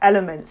Sikh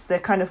elements, the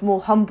kind of more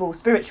humble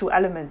spiritual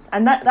elements,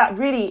 and that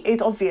really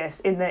is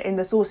obvious in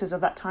the sources of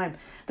that time.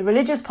 The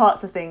religious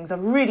parts of things are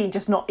really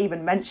just not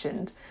even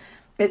mentioned.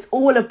 It's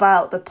all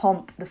about the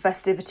pomp, the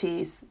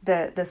festivities,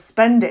 the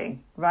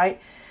spending,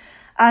 right?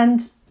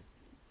 And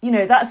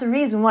that's a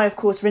reason why, of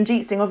course,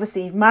 Ranjit Singh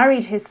obviously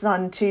married his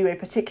son to a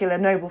particular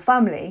noble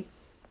family.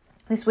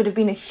 This would have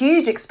been a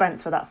huge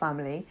expense for that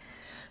family.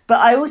 But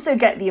I also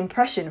get the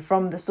impression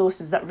from the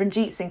sources that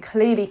Ranjit Singh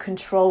clearly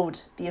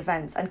controlled the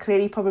events and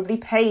clearly probably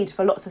paid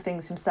for lots of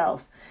things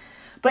himself.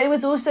 But it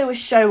was also a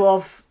show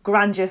of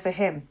grandeur for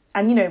him.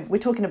 And, we're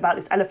talking about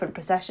this elephant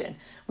procession.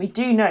 We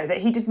do know that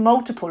he did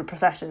multiple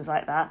processions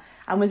like that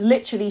and was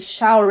literally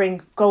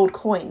showering gold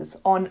coins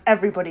on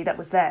everybody that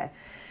was there.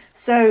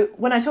 So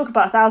when I talk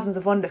about thousands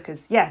of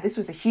onlookers, this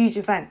was a huge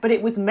event, but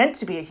it was meant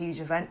to be a huge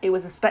event. It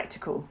was a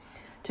spectacle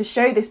to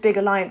show this big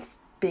alliance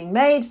being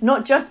made,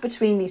 not just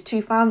between these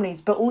two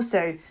families, but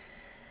also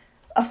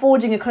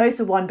forging a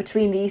closer one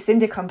between the East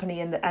India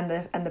Company and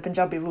the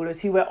Punjabi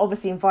rulers, who were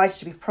obviously invited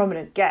to be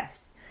prominent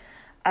guests,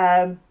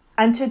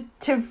 and to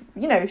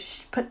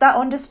put that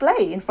on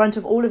display in front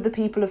of all of the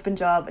people of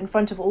Punjab, in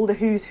front of all the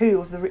who's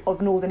who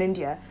of northern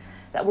India,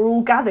 that were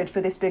all gathered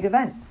for this big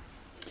event.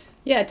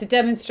 Yeah, to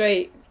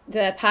demonstrate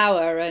their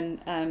power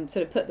and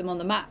sort of put them on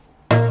the map.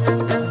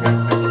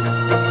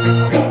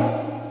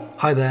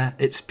 Hi there,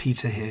 it's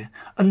Peter here.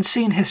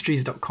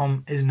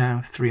 UnseenHistories.com is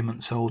now 3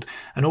 months old,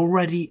 and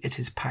already it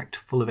is packed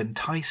full of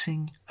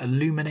enticing,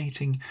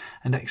 illuminating,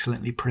 and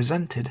excellently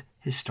presented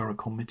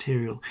historical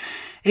material.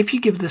 If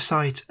you give the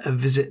site a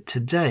visit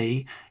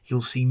today, you'll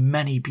see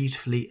many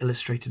beautifully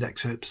illustrated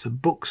excerpts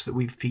of books that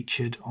we've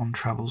featured on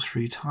Travels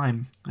Through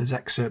Time. There's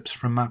excerpts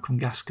from Malcolm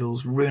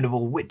Gaskell's Ruin of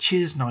All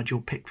Witches,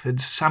 Nigel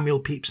Pickford's Samuel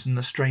Pepys and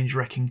the Strange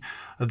Wrecking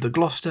of the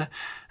Gloucester,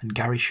 and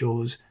Gary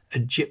Shaw's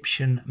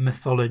Egyptian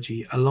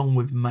Mythology, along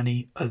with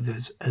many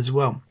others as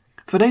well.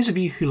 For those of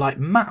you who like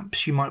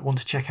maps, you might want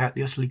to check out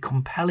the utterly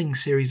compelling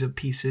series of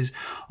pieces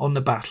on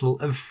the Battle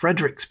of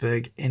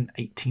Fredericksburg in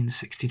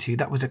 1862.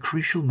 That was a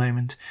crucial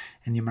moment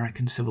in the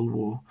American Civil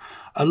War,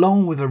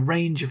 along with a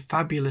range of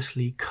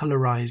fabulously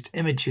colorized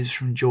images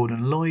from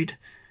Jordan Lloyd.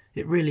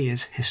 It really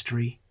is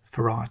history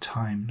for our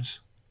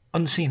times.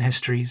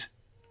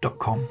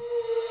 UnseenHistories.com.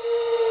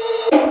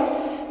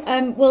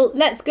 Well,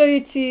 let's go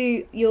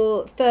to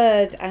your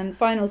third and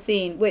final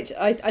scene, which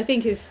I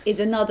think is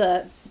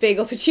another big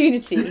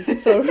opportunity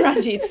for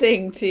Ranjit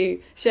Singh to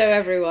show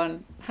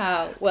everyone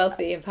how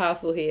wealthy and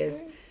powerful he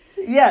is.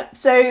 Yeah,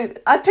 so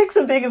I picked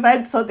some big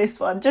events on this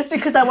one just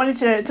because I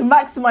wanted to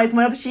maximise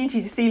my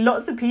opportunity to see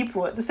lots of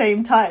people at the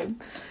same time.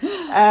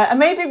 And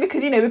maybe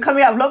because, we're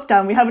coming out of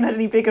lockdown, we haven't had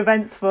any big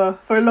events for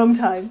a long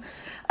time.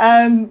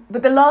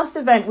 But the last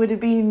event would have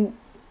been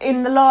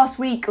in the last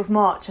week of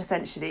March,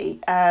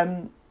 essentially.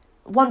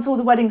 Once all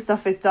the wedding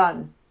stuff is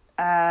done,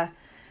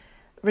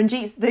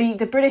 Ranjit,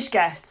 the British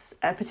guests,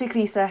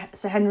 particularly Sir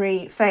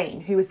Henry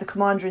Fane, who was the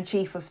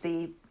commander-in-chief of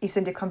the East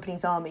India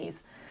Company's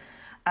armies,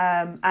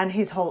 and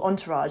his whole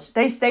entourage,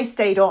 they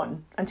stayed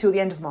on until the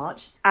end of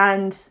March.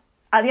 And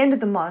at the end of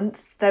the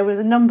month, there was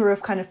a number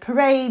of kind of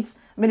parades,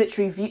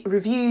 military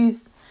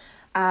reviews,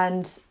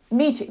 and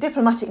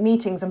diplomatic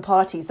meetings and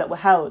parties that were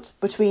held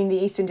between the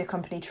East India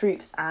Company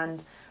troops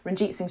and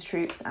Ranjit Singh's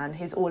troops and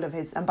all of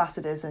his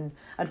ambassadors and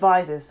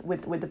advisors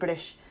with the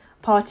British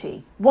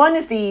party. One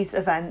of these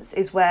events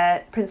is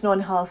where Prince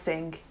Nonihal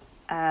Singh,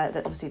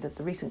 obviously the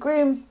recent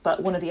groom,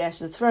 but one of the heirs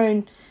to the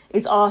throne,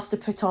 is asked to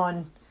put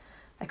on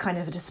a kind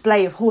of a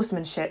display of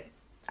horsemanship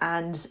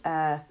and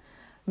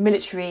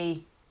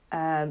military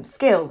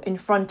skill in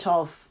front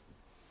of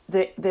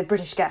the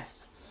British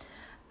guests,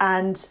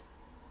 and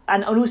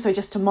also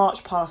just to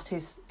march past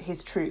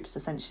his troops,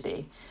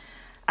 essentially.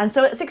 And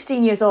so at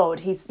 16 years old,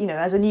 he's,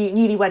 as a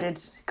newly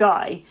wedded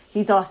guy,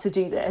 he's asked to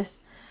do this.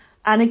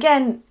 And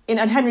again,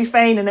 and Henry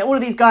Fane and all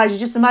of these guys, you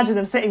just imagine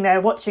them sitting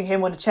there watching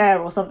him on a chair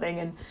or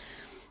something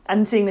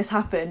and seeing this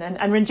happen.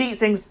 And Ranjit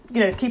Singh's,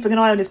 keeping an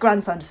eye on his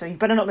grandson, so you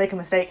better not make a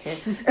mistake here.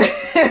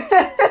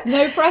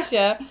 No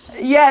pressure.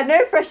 Yeah,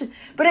 no pressure.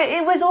 But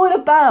it was all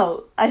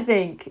about, I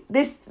think,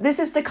 this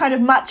is the kind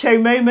of macho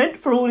moment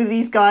for all of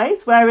these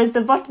guys, whereas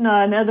the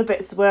Vatna and the other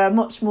bits were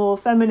much more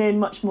feminine,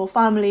 much more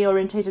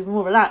family-orientated,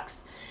 more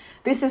relaxed.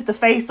 This is the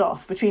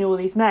face-off between all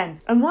these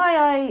men. And why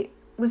I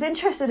was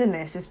interested in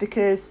this is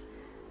because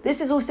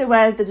this is also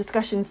where the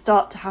discussions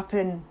start to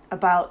happen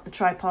about the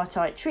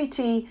tripartite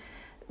treaty,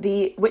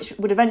 which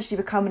would eventually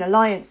become an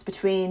alliance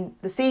between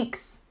the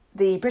Sikhs,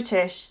 the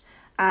British,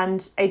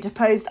 and a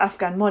deposed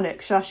Afghan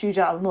monarch, Shah Shuja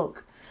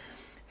al-Mulk,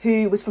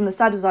 who was from the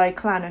Sadazai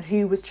clan and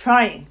who was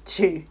trying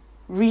to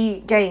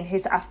regain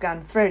his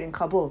Afghan throne in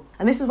Kabul.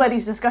 And this is where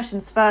these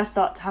discussions first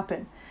start to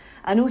happen,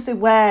 and also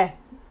where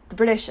the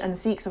British and the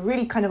Sikhs are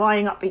really kind of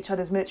eyeing up each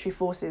other's military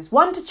forces.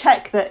 One, to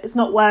check that it's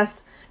not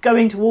worth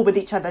going to war with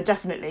each other,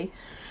 definitely.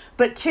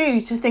 But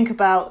two, to think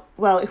about,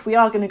 well, if we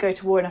are going to go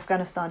to war in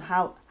Afghanistan,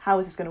 how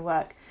is this going to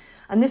work?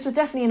 And this was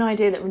definitely an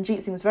idea that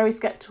Ranjit Singh was very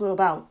sceptical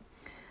about.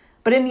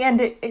 But in the end,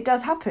 it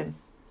does happen.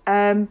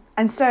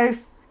 And so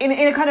in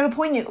a kind of a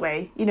poignant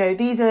way,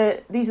 these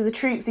are the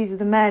troops, these are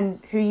the men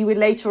who you would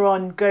later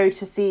on go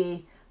to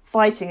see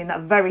fighting in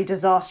that very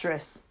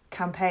disastrous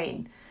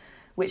campaign,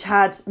 which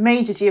had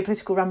major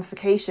geopolitical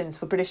ramifications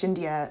for British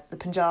India, the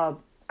Punjab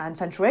and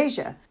Central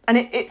Asia. And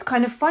it's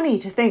kind of funny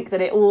to think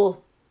that it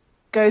all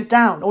goes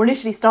down or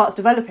initially starts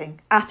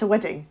developing at a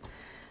wedding.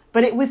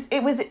 But it was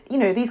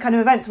these kind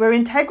of events were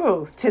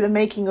integral to the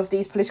making of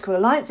these political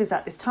alliances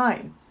at this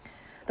time.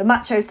 The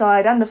macho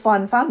side and the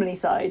fun family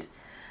side.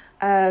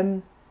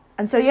 And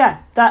so,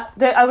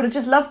 I would have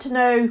just loved to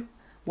know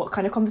what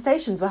kind of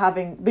conversations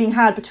were being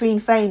had between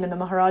Fane and the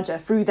Maharaja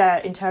through their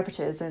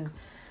interpreters, and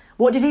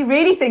what did he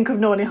really think of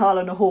Nonihal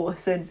on a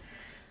horse, and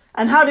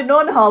how did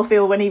Nonihal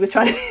feel when he was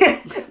trying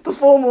to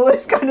perform all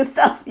this kind of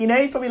stuff?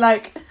 He's probably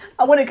like,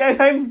 I want to go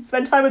home,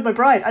 spend time with my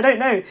bride. I don't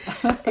know.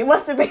 It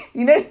must have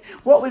been,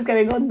 what was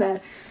going on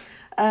there.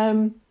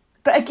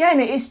 But again,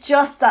 it is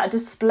just that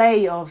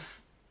display of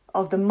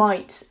the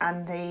might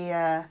and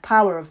the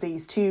power of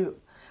these two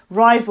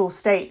rival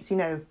states,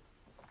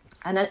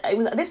 And it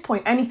was at this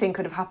point, anything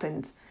could have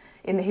happened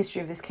in the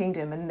history of this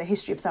kingdom and the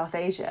history of South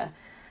Asia.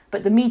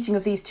 But the meeting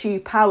of these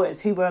two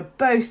powers, who were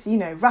both,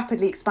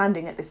 rapidly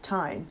expanding at this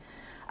time,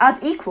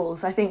 as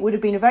equals, I think would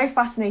have been a very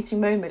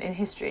fascinating moment in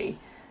history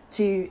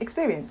to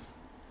experience.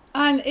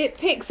 And it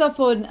picks up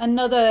on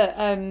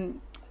another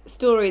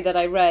story that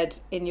I read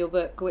in your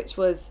book, which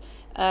was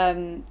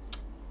the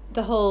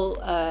whole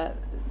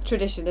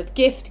tradition of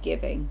gift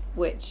giving,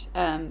 which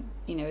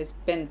has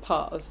been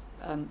part of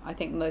I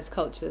think most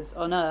cultures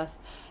on Earth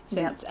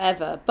since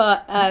ever.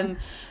 But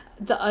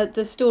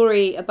the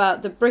story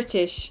about the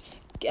British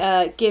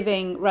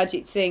giving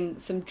Ranjit Singh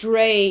some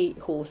dray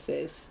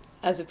horses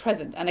as a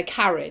present and a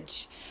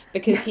carriage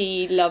because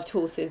he loved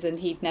horses and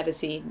he'd never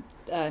seen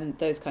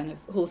those kind of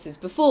horses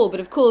before. But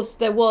of course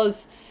there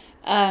was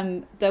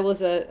an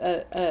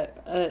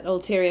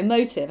ulterior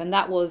motive, and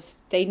that was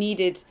they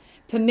needed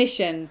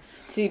permission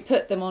to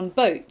put them on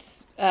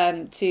boats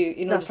in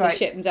order to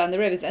ship them down the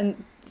rivers.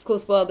 And of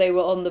course, while they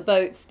were on the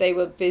boats, they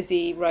were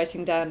busy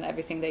writing down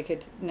everything they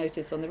could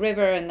notice on the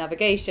river and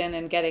navigation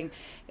and getting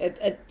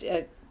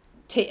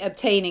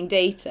obtaining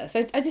data.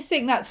 So I just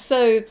think that's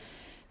so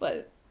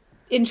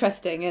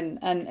interesting,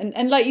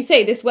 and like you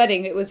say, this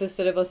wedding, it was a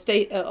sort of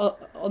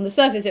on the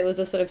surface it was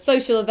a sort of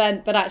social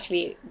event, but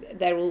actually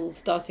they're all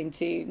starting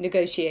to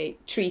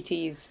negotiate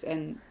treaties,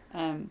 and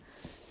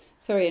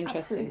it's very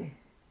interesting. Absolutely.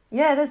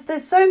 Yeah,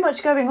 there's so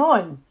much going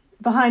on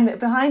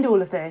behind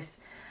all of this.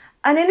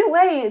 And in a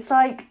way, it's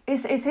like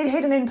it's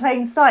hidden in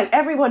plain sight.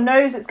 Everyone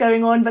knows it's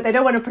going on, but they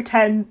don't want to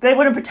pretend. They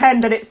want to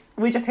pretend that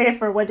we're just here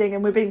for a wedding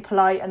and we're being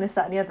polite and this,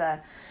 that, and the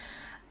other.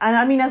 And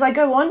I mean, as I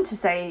go on to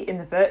say in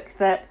the book,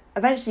 that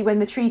eventually, when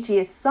the treaty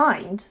is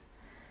signed,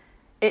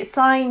 it's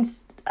signed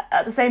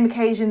at the same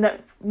occasion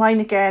that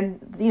Meiningen,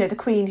 the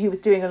Queen who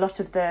was doing a lot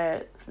of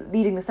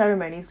leading the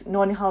ceremonies,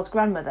 Noor Nihal's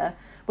grandmother,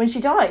 when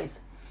she dies.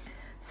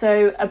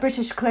 So a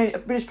British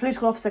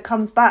political officer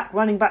comes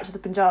running back to the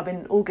Punjab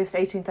in August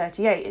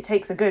 1838. It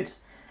takes a good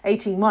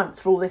 18 months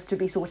for all this to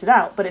be sorted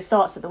out, but it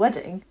starts at the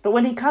wedding. But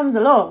when he comes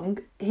along,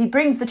 he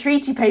brings the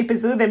treaty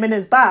papers with him in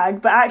his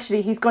bag, but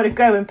actually he's got to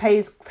go and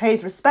pays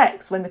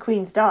respects when the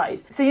Queen's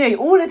died. So,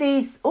 all of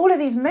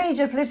these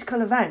major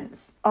political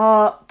events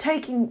are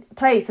taking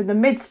place in the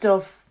midst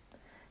of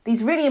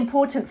these really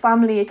important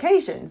family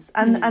occasions.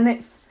 And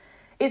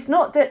it's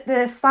not that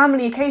the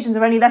family occasions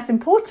are any less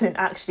important,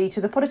 actually, to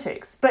the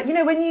politics. But,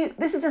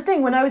 this is the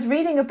thing, when I was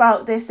reading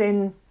about this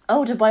in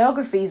older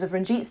biographies of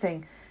Ranjit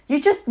Singh, you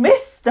just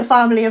miss the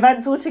family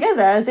events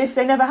altogether, as if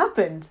they never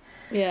happened.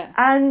 Yeah.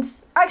 And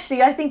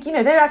actually, I think,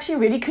 they're actually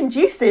really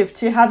conducive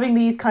to having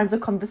these kinds of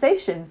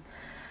conversations.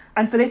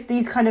 And for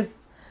these kind of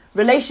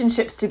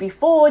relationships to be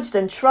forged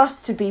and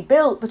trust to be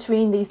built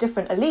between these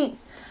different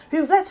elites,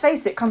 who, let's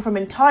face it, come from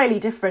entirely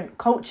different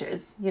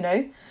cultures,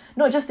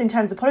 not just in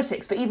terms of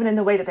politics, but even in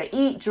the way that they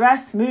eat,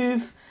 dress,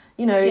 move,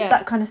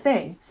 that kind of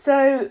thing.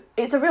 So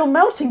it's a real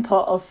melting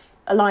pot of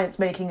alliance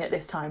making at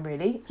this time,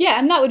 really. Yeah,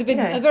 and that would have been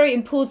a very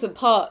important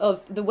part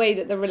of the way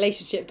that the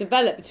relationship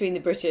developed between the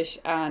British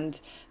and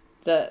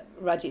the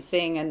Ranjit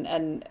Singh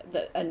and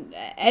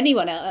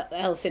anyone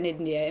else in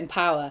India in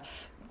power.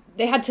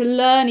 They had to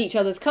learn each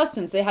other's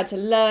customs. They had to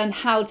learn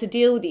how to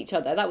deal with each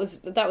other. That was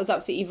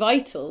absolutely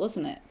vital,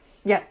 wasn't it?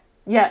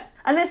 Yeah.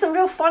 And there's some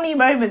real funny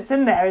moments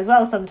in there as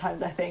well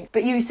sometimes, I think.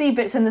 But you see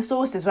bits in the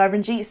sources where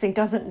Ranjit Singh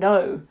doesn't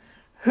know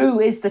who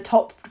is the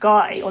top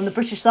guy on the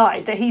British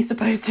side that he's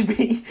supposed to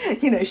be,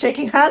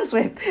 shaking hands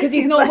with. Because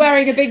he's not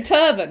wearing a big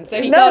turban,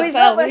 so he can't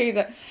tell who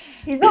the...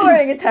 He's not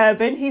wearing a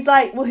turban. He's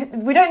like, well,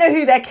 we don't know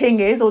who their king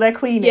is or their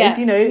queen is,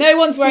 No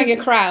one's wearing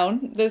a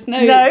crown. There's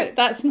no...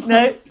 That's not...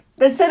 No.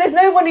 There's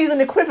no one who's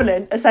an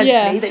equivalent,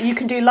 essentially, that you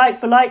can do like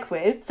for like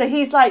with. So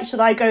he's like, should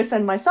I go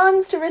send my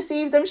sons to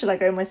receive them? Should I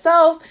go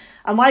myself?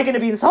 Am I going to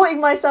be insulting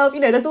myself?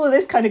 There's all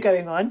this kind of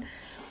going on.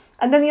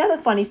 And then the other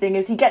funny thing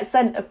is he gets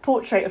sent a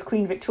portrait of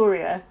Queen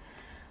Victoria,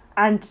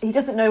 and he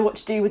doesn't know what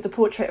to do with the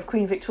portrait of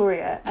Queen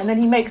Victoria. And then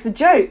he makes a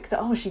joke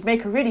that, she'd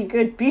make a really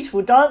good,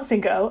 beautiful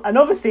dancing girl. And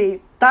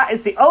obviously that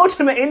is the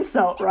ultimate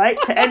insult, right,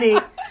 to any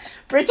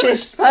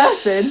British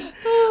person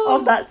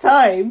of that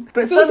time.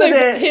 But it's also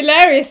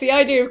hilarious, the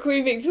idea of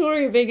Queen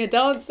Victoria being a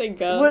dancing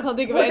girl. I can't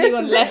think of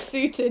anyone less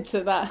suited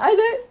to that. I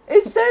know.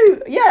 It's so,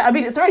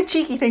 it's a very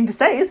cheeky thing to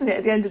say, isn't it,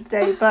 at the end of the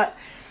day? But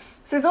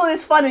so there's all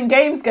this fun and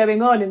games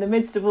going on in the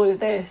midst of all of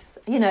this,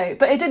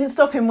 But it didn't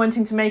stop him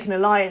wanting to make an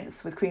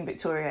alliance with Queen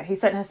Victoria. He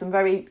sent her some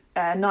very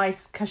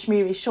nice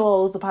Kashmiri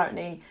shawls,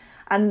 apparently.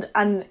 And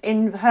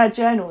in her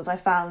journals, I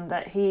found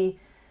that he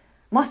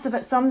must have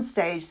at some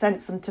stage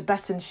sent some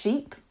Tibetan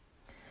sheep.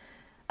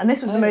 And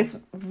this was the most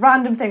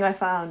random thing I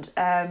found,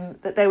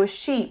 that there were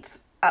sheep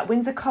at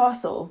Windsor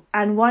Castle,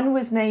 and one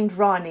was named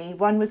Rani,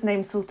 one was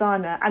named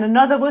Sultana, and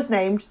another was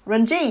named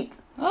Ranjit.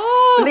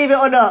 Oh. Believe it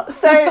or not.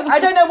 So I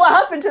don't know what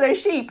happened to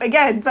those sheep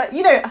again, but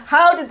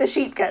how did the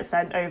sheep get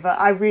sent over?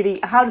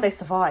 How did they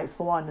survive,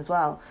 for one, as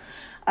well?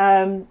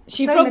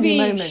 She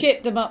probably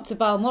shipped them up to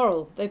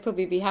Balmoral. They'd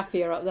probably be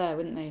happier up there,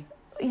 wouldn't they?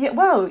 Yeah,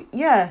 well,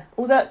 yeah.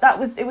 Although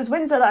it was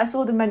Windsor that I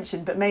saw them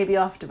mentioned, but maybe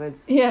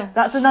afterwards. Yeah,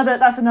 That's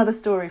another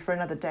story for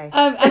another day.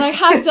 and I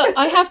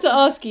have to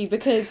ask you,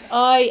 because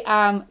I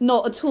am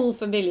not at all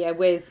familiar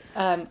with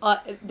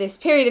this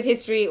period of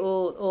history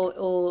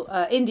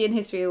or Indian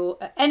history or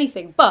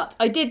anything. But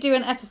I did do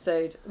an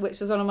episode which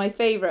was one of my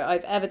favourite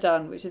I've ever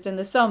done, which is in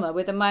the summer,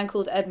 with a man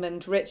called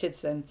Edmund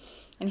Richardson,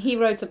 and he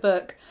wrote a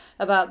book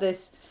about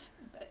this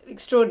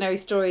extraordinary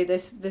story.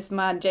 This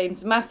man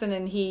James Masson,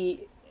 and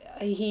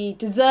he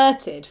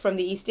deserted from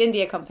the East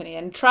India Company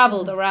and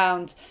travelled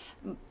around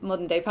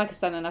modern day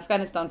Pakistan and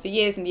Afghanistan for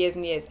years and years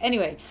and years.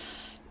 Anyway,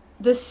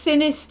 the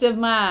sinister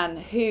man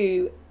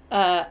who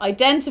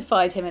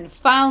identified him and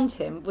found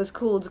him was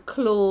called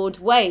Claude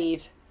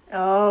Wade.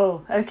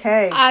 Oh,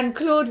 okay. And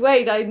Claude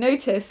Wade, I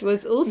noticed,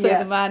 was also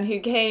the man who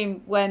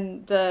came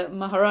when the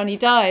Maharani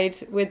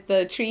died with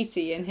the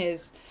treaty in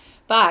his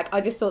bag.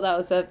 I just thought that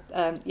was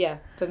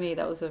for me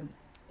that was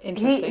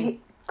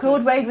interesting.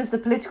 Claude Wade was the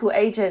political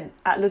agent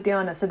at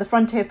Ludhiana, so the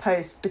frontier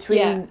post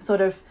between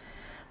sort of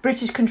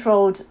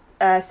British-controlled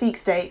Sikh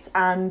states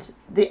and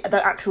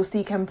the actual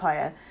Sikh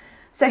Empire.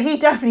 So he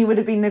definitely would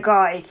have been the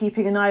guy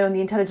keeping an eye on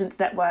the intelligence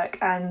network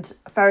and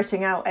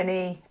ferreting out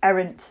any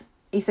errant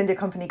East India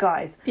Company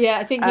guys. Yeah,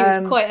 I think he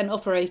was quite an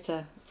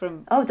operator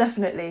from... Oh,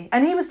 definitely.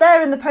 And he was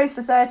there in the post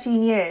for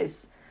 13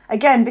 years.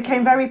 Again,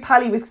 became very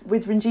pally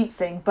with Ranjit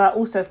Singh, but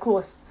also, of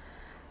course,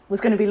 was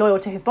going to be loyal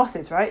to his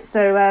bosses, right?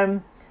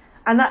 So...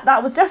 and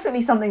that was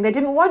definitely something. They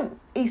didn't want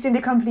East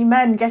India Company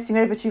men getting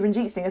over to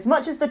Ranjit Singh. As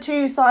much as the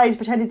two sides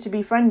pretended to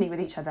be friendly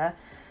with each other,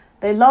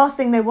 the last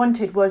thing they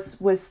wanted was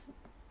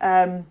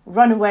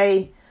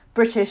runaway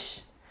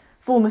British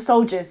former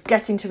soldiers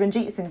getting to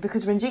Ranjit Singh,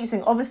 because Ranjit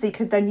Singh obviously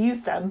could then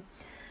use them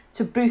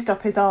to boost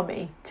up his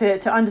army,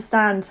 to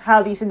understand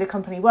how the East India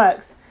Company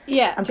works.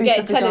 Yeah, and to get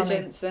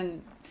intelligence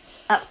and...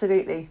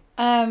 Absolutely.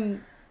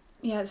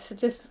 Yeah, it's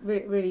just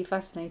really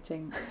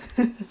fascinating.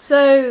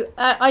 So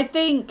I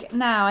think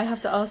now I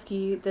have to ask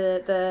you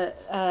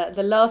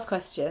the last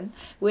question,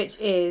 which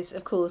is,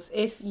 of course,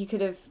 if you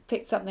could have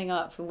picked something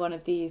up from one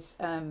of these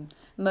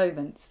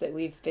moments that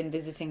we've been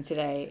visiting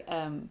today,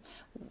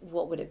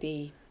 what would it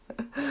be?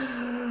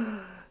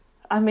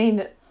 I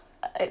mean,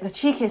 the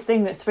cheekiest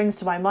thing that springs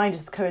to my mind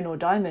is the Kohinoor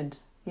diamond,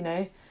 you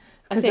know,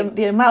 because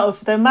the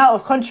amount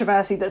of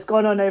controversy that's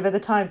gone on over the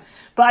time.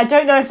 But I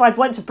don't know if I'd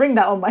want to bring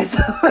that on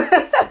myself.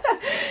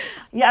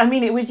 Yeah, I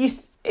mean, it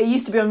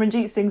used to be on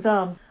Ranjit Singh's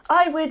arm.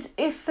 I would,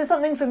 if for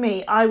something for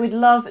me, I would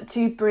love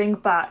to bring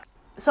back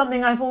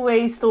something I've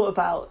always thought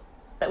about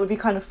that would be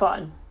kind of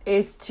fun,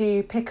 is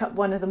to pick up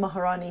one of the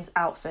Maharani's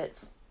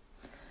outfits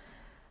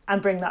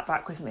and bring that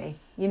back with me.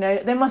 You know,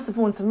 they must have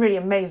worn some really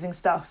amazing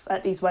stuff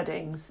at these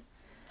weddings.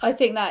 I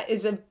think that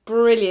is a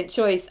brilliant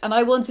choice. And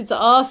I wanted to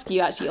ask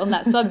you actually on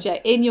that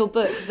subject, in your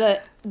book,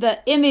 the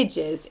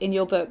images in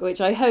your book,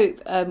 which I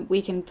hope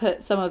we can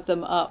put some of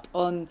them up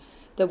on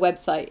the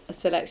website, a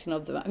selection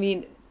of them. I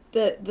mean,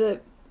 the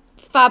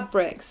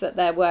fabrics that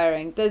they're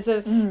wearing. There's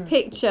a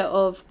picture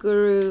of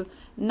Guru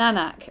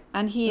Nanak,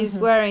 and he is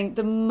wearing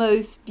the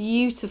most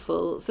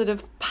beautiful sort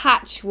of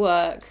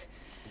patchwork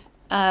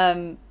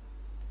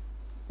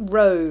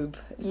robe.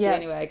 Is the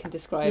only way I can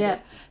describe it.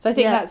 So I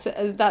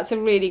think that's a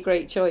really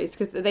great choice,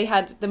 because they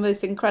had the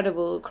most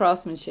incredible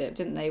craftsmanship,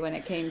 didn't they, when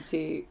it came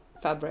to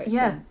fabrics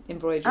and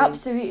embroidery.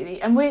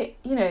 Absolutely. And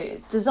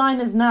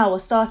designers now are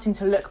starting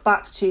to look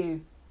back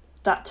to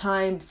that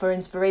time for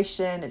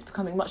inspiration. It's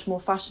becoming much more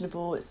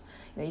fashionable. It's,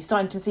 you're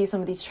starting to see some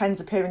of these trends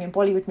appearing in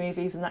Bollywood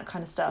movies and that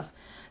kind of stuff.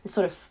 This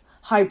sort of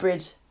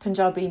hybrid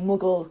Punjabi,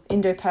 Mughal,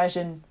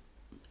 Indo-Persian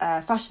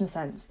fashion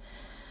sense.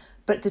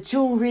 But the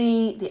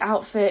jewellery, the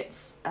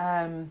outfits,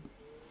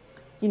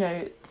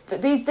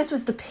 this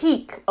was the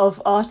peak of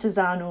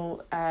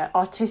artisanal,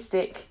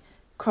 artistic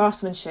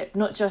craftsmanship,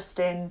 not just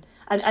in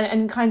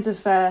and kinds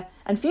of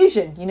and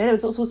fusion. There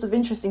was all sorts of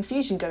interesting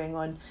fusion going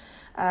on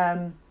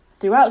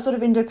throughout sort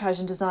of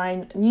Indo-Persian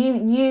design.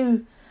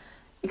 New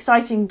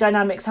exciting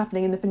dynamics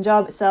happening in the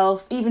Punjab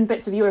itself. Even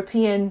bits of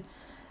European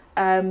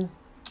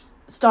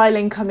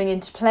styling coming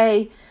into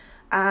play.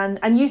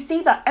 And you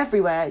see that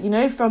everywhere,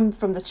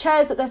 from the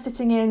chairs that they're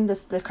sitting in,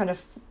 the kind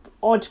of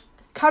odd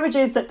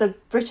carriages that the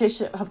British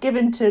have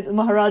given to the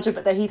Maharaja,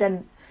 but that he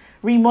then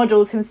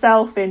remodels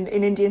himself in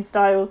Indian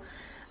style.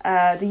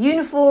 The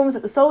uniforms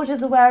that the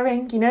soldiers are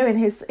wearing, in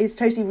his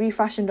totally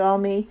refashioned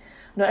army.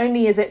 Not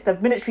only is it the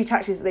military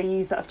tactics that they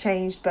use that have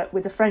changed, but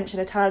with the French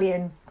and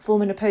Italian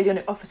former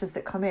Napoleonic officers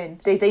that come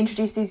in, they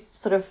introduce these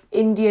sort of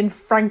Indian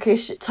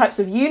Frankish types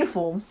of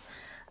uniforms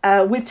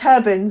with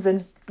turbans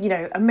and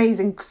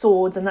amazing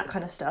swords and that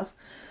kind of stuff.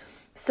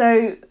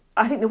 So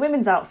I think the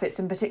women's outfits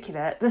in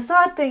particular, the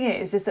sad thing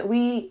is that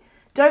we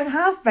don't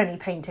have many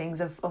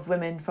paintings of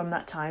women from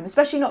that time,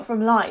 especially not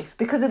from life,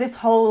 because of this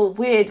whole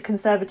weird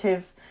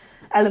conservative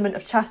element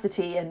of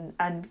chastity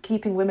and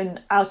keeping women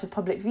out of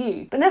public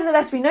view. But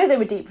nevertheless, we know they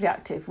were deeply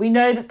active. We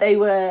know that they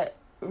were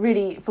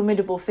really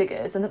formidable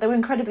figures and that they were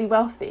incredibly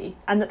wealthy,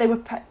 and that they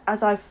were,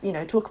 as I've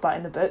talk about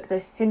in the book,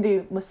 the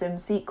Hindu, Muslim,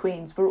 Sikh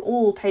queens were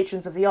all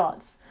patrons of the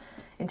arts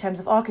in terms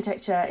of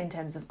architecture, in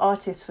terms of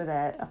artists for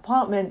their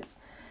apartments.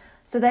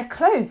 So their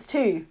clothes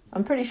too,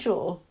 I'm pretty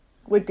sure,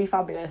 would be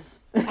fabulous.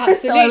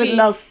 Absolutely.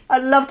 So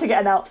I'd love to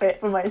get an outfit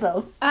for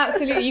myself.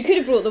 Absolutely. You could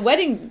have brought the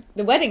wedding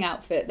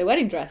outfit, the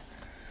wedding dress.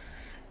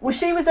 Well,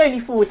 she was only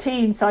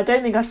 14, so I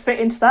don't think I'd fit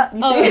into that.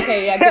 You see? Oh,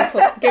 okay, yeah,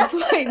 good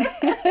point.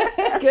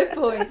 Good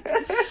point.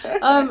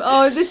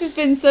 This has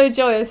been so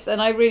joyous,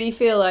 and I really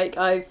feel like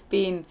I've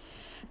been,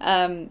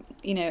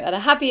 at a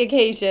happy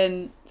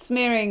occasion,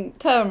 smearing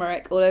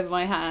turmeric all over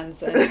my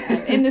hands and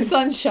in the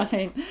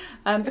sunshine.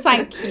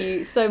 Thank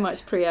you so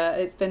much, Priya.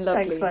 It's been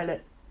lovely. Thanks,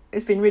 Violet.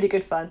 It's been really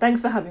good fun.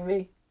 Thanks for having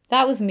me.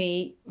 That was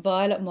me,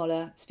 Violet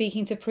Moller,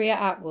 speaking to Priya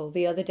Atwal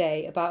the other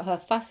day about her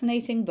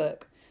fascinating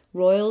book,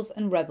 Royals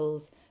and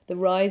Rebels, The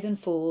Rise and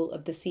Fall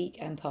of the Sikh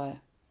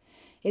Empire.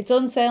 It's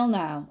on sale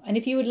now, and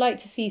if you would like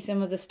to see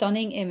some of the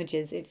stunning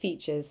images it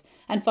features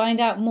and find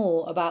out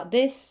more about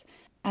this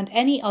and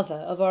any other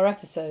of our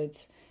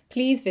episodes,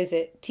 please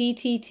visit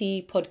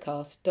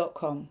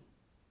tttpodcast.com.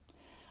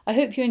 I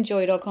hope you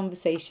enjoyed our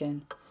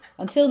conversation.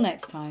 Until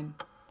next time,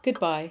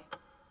 goodbye.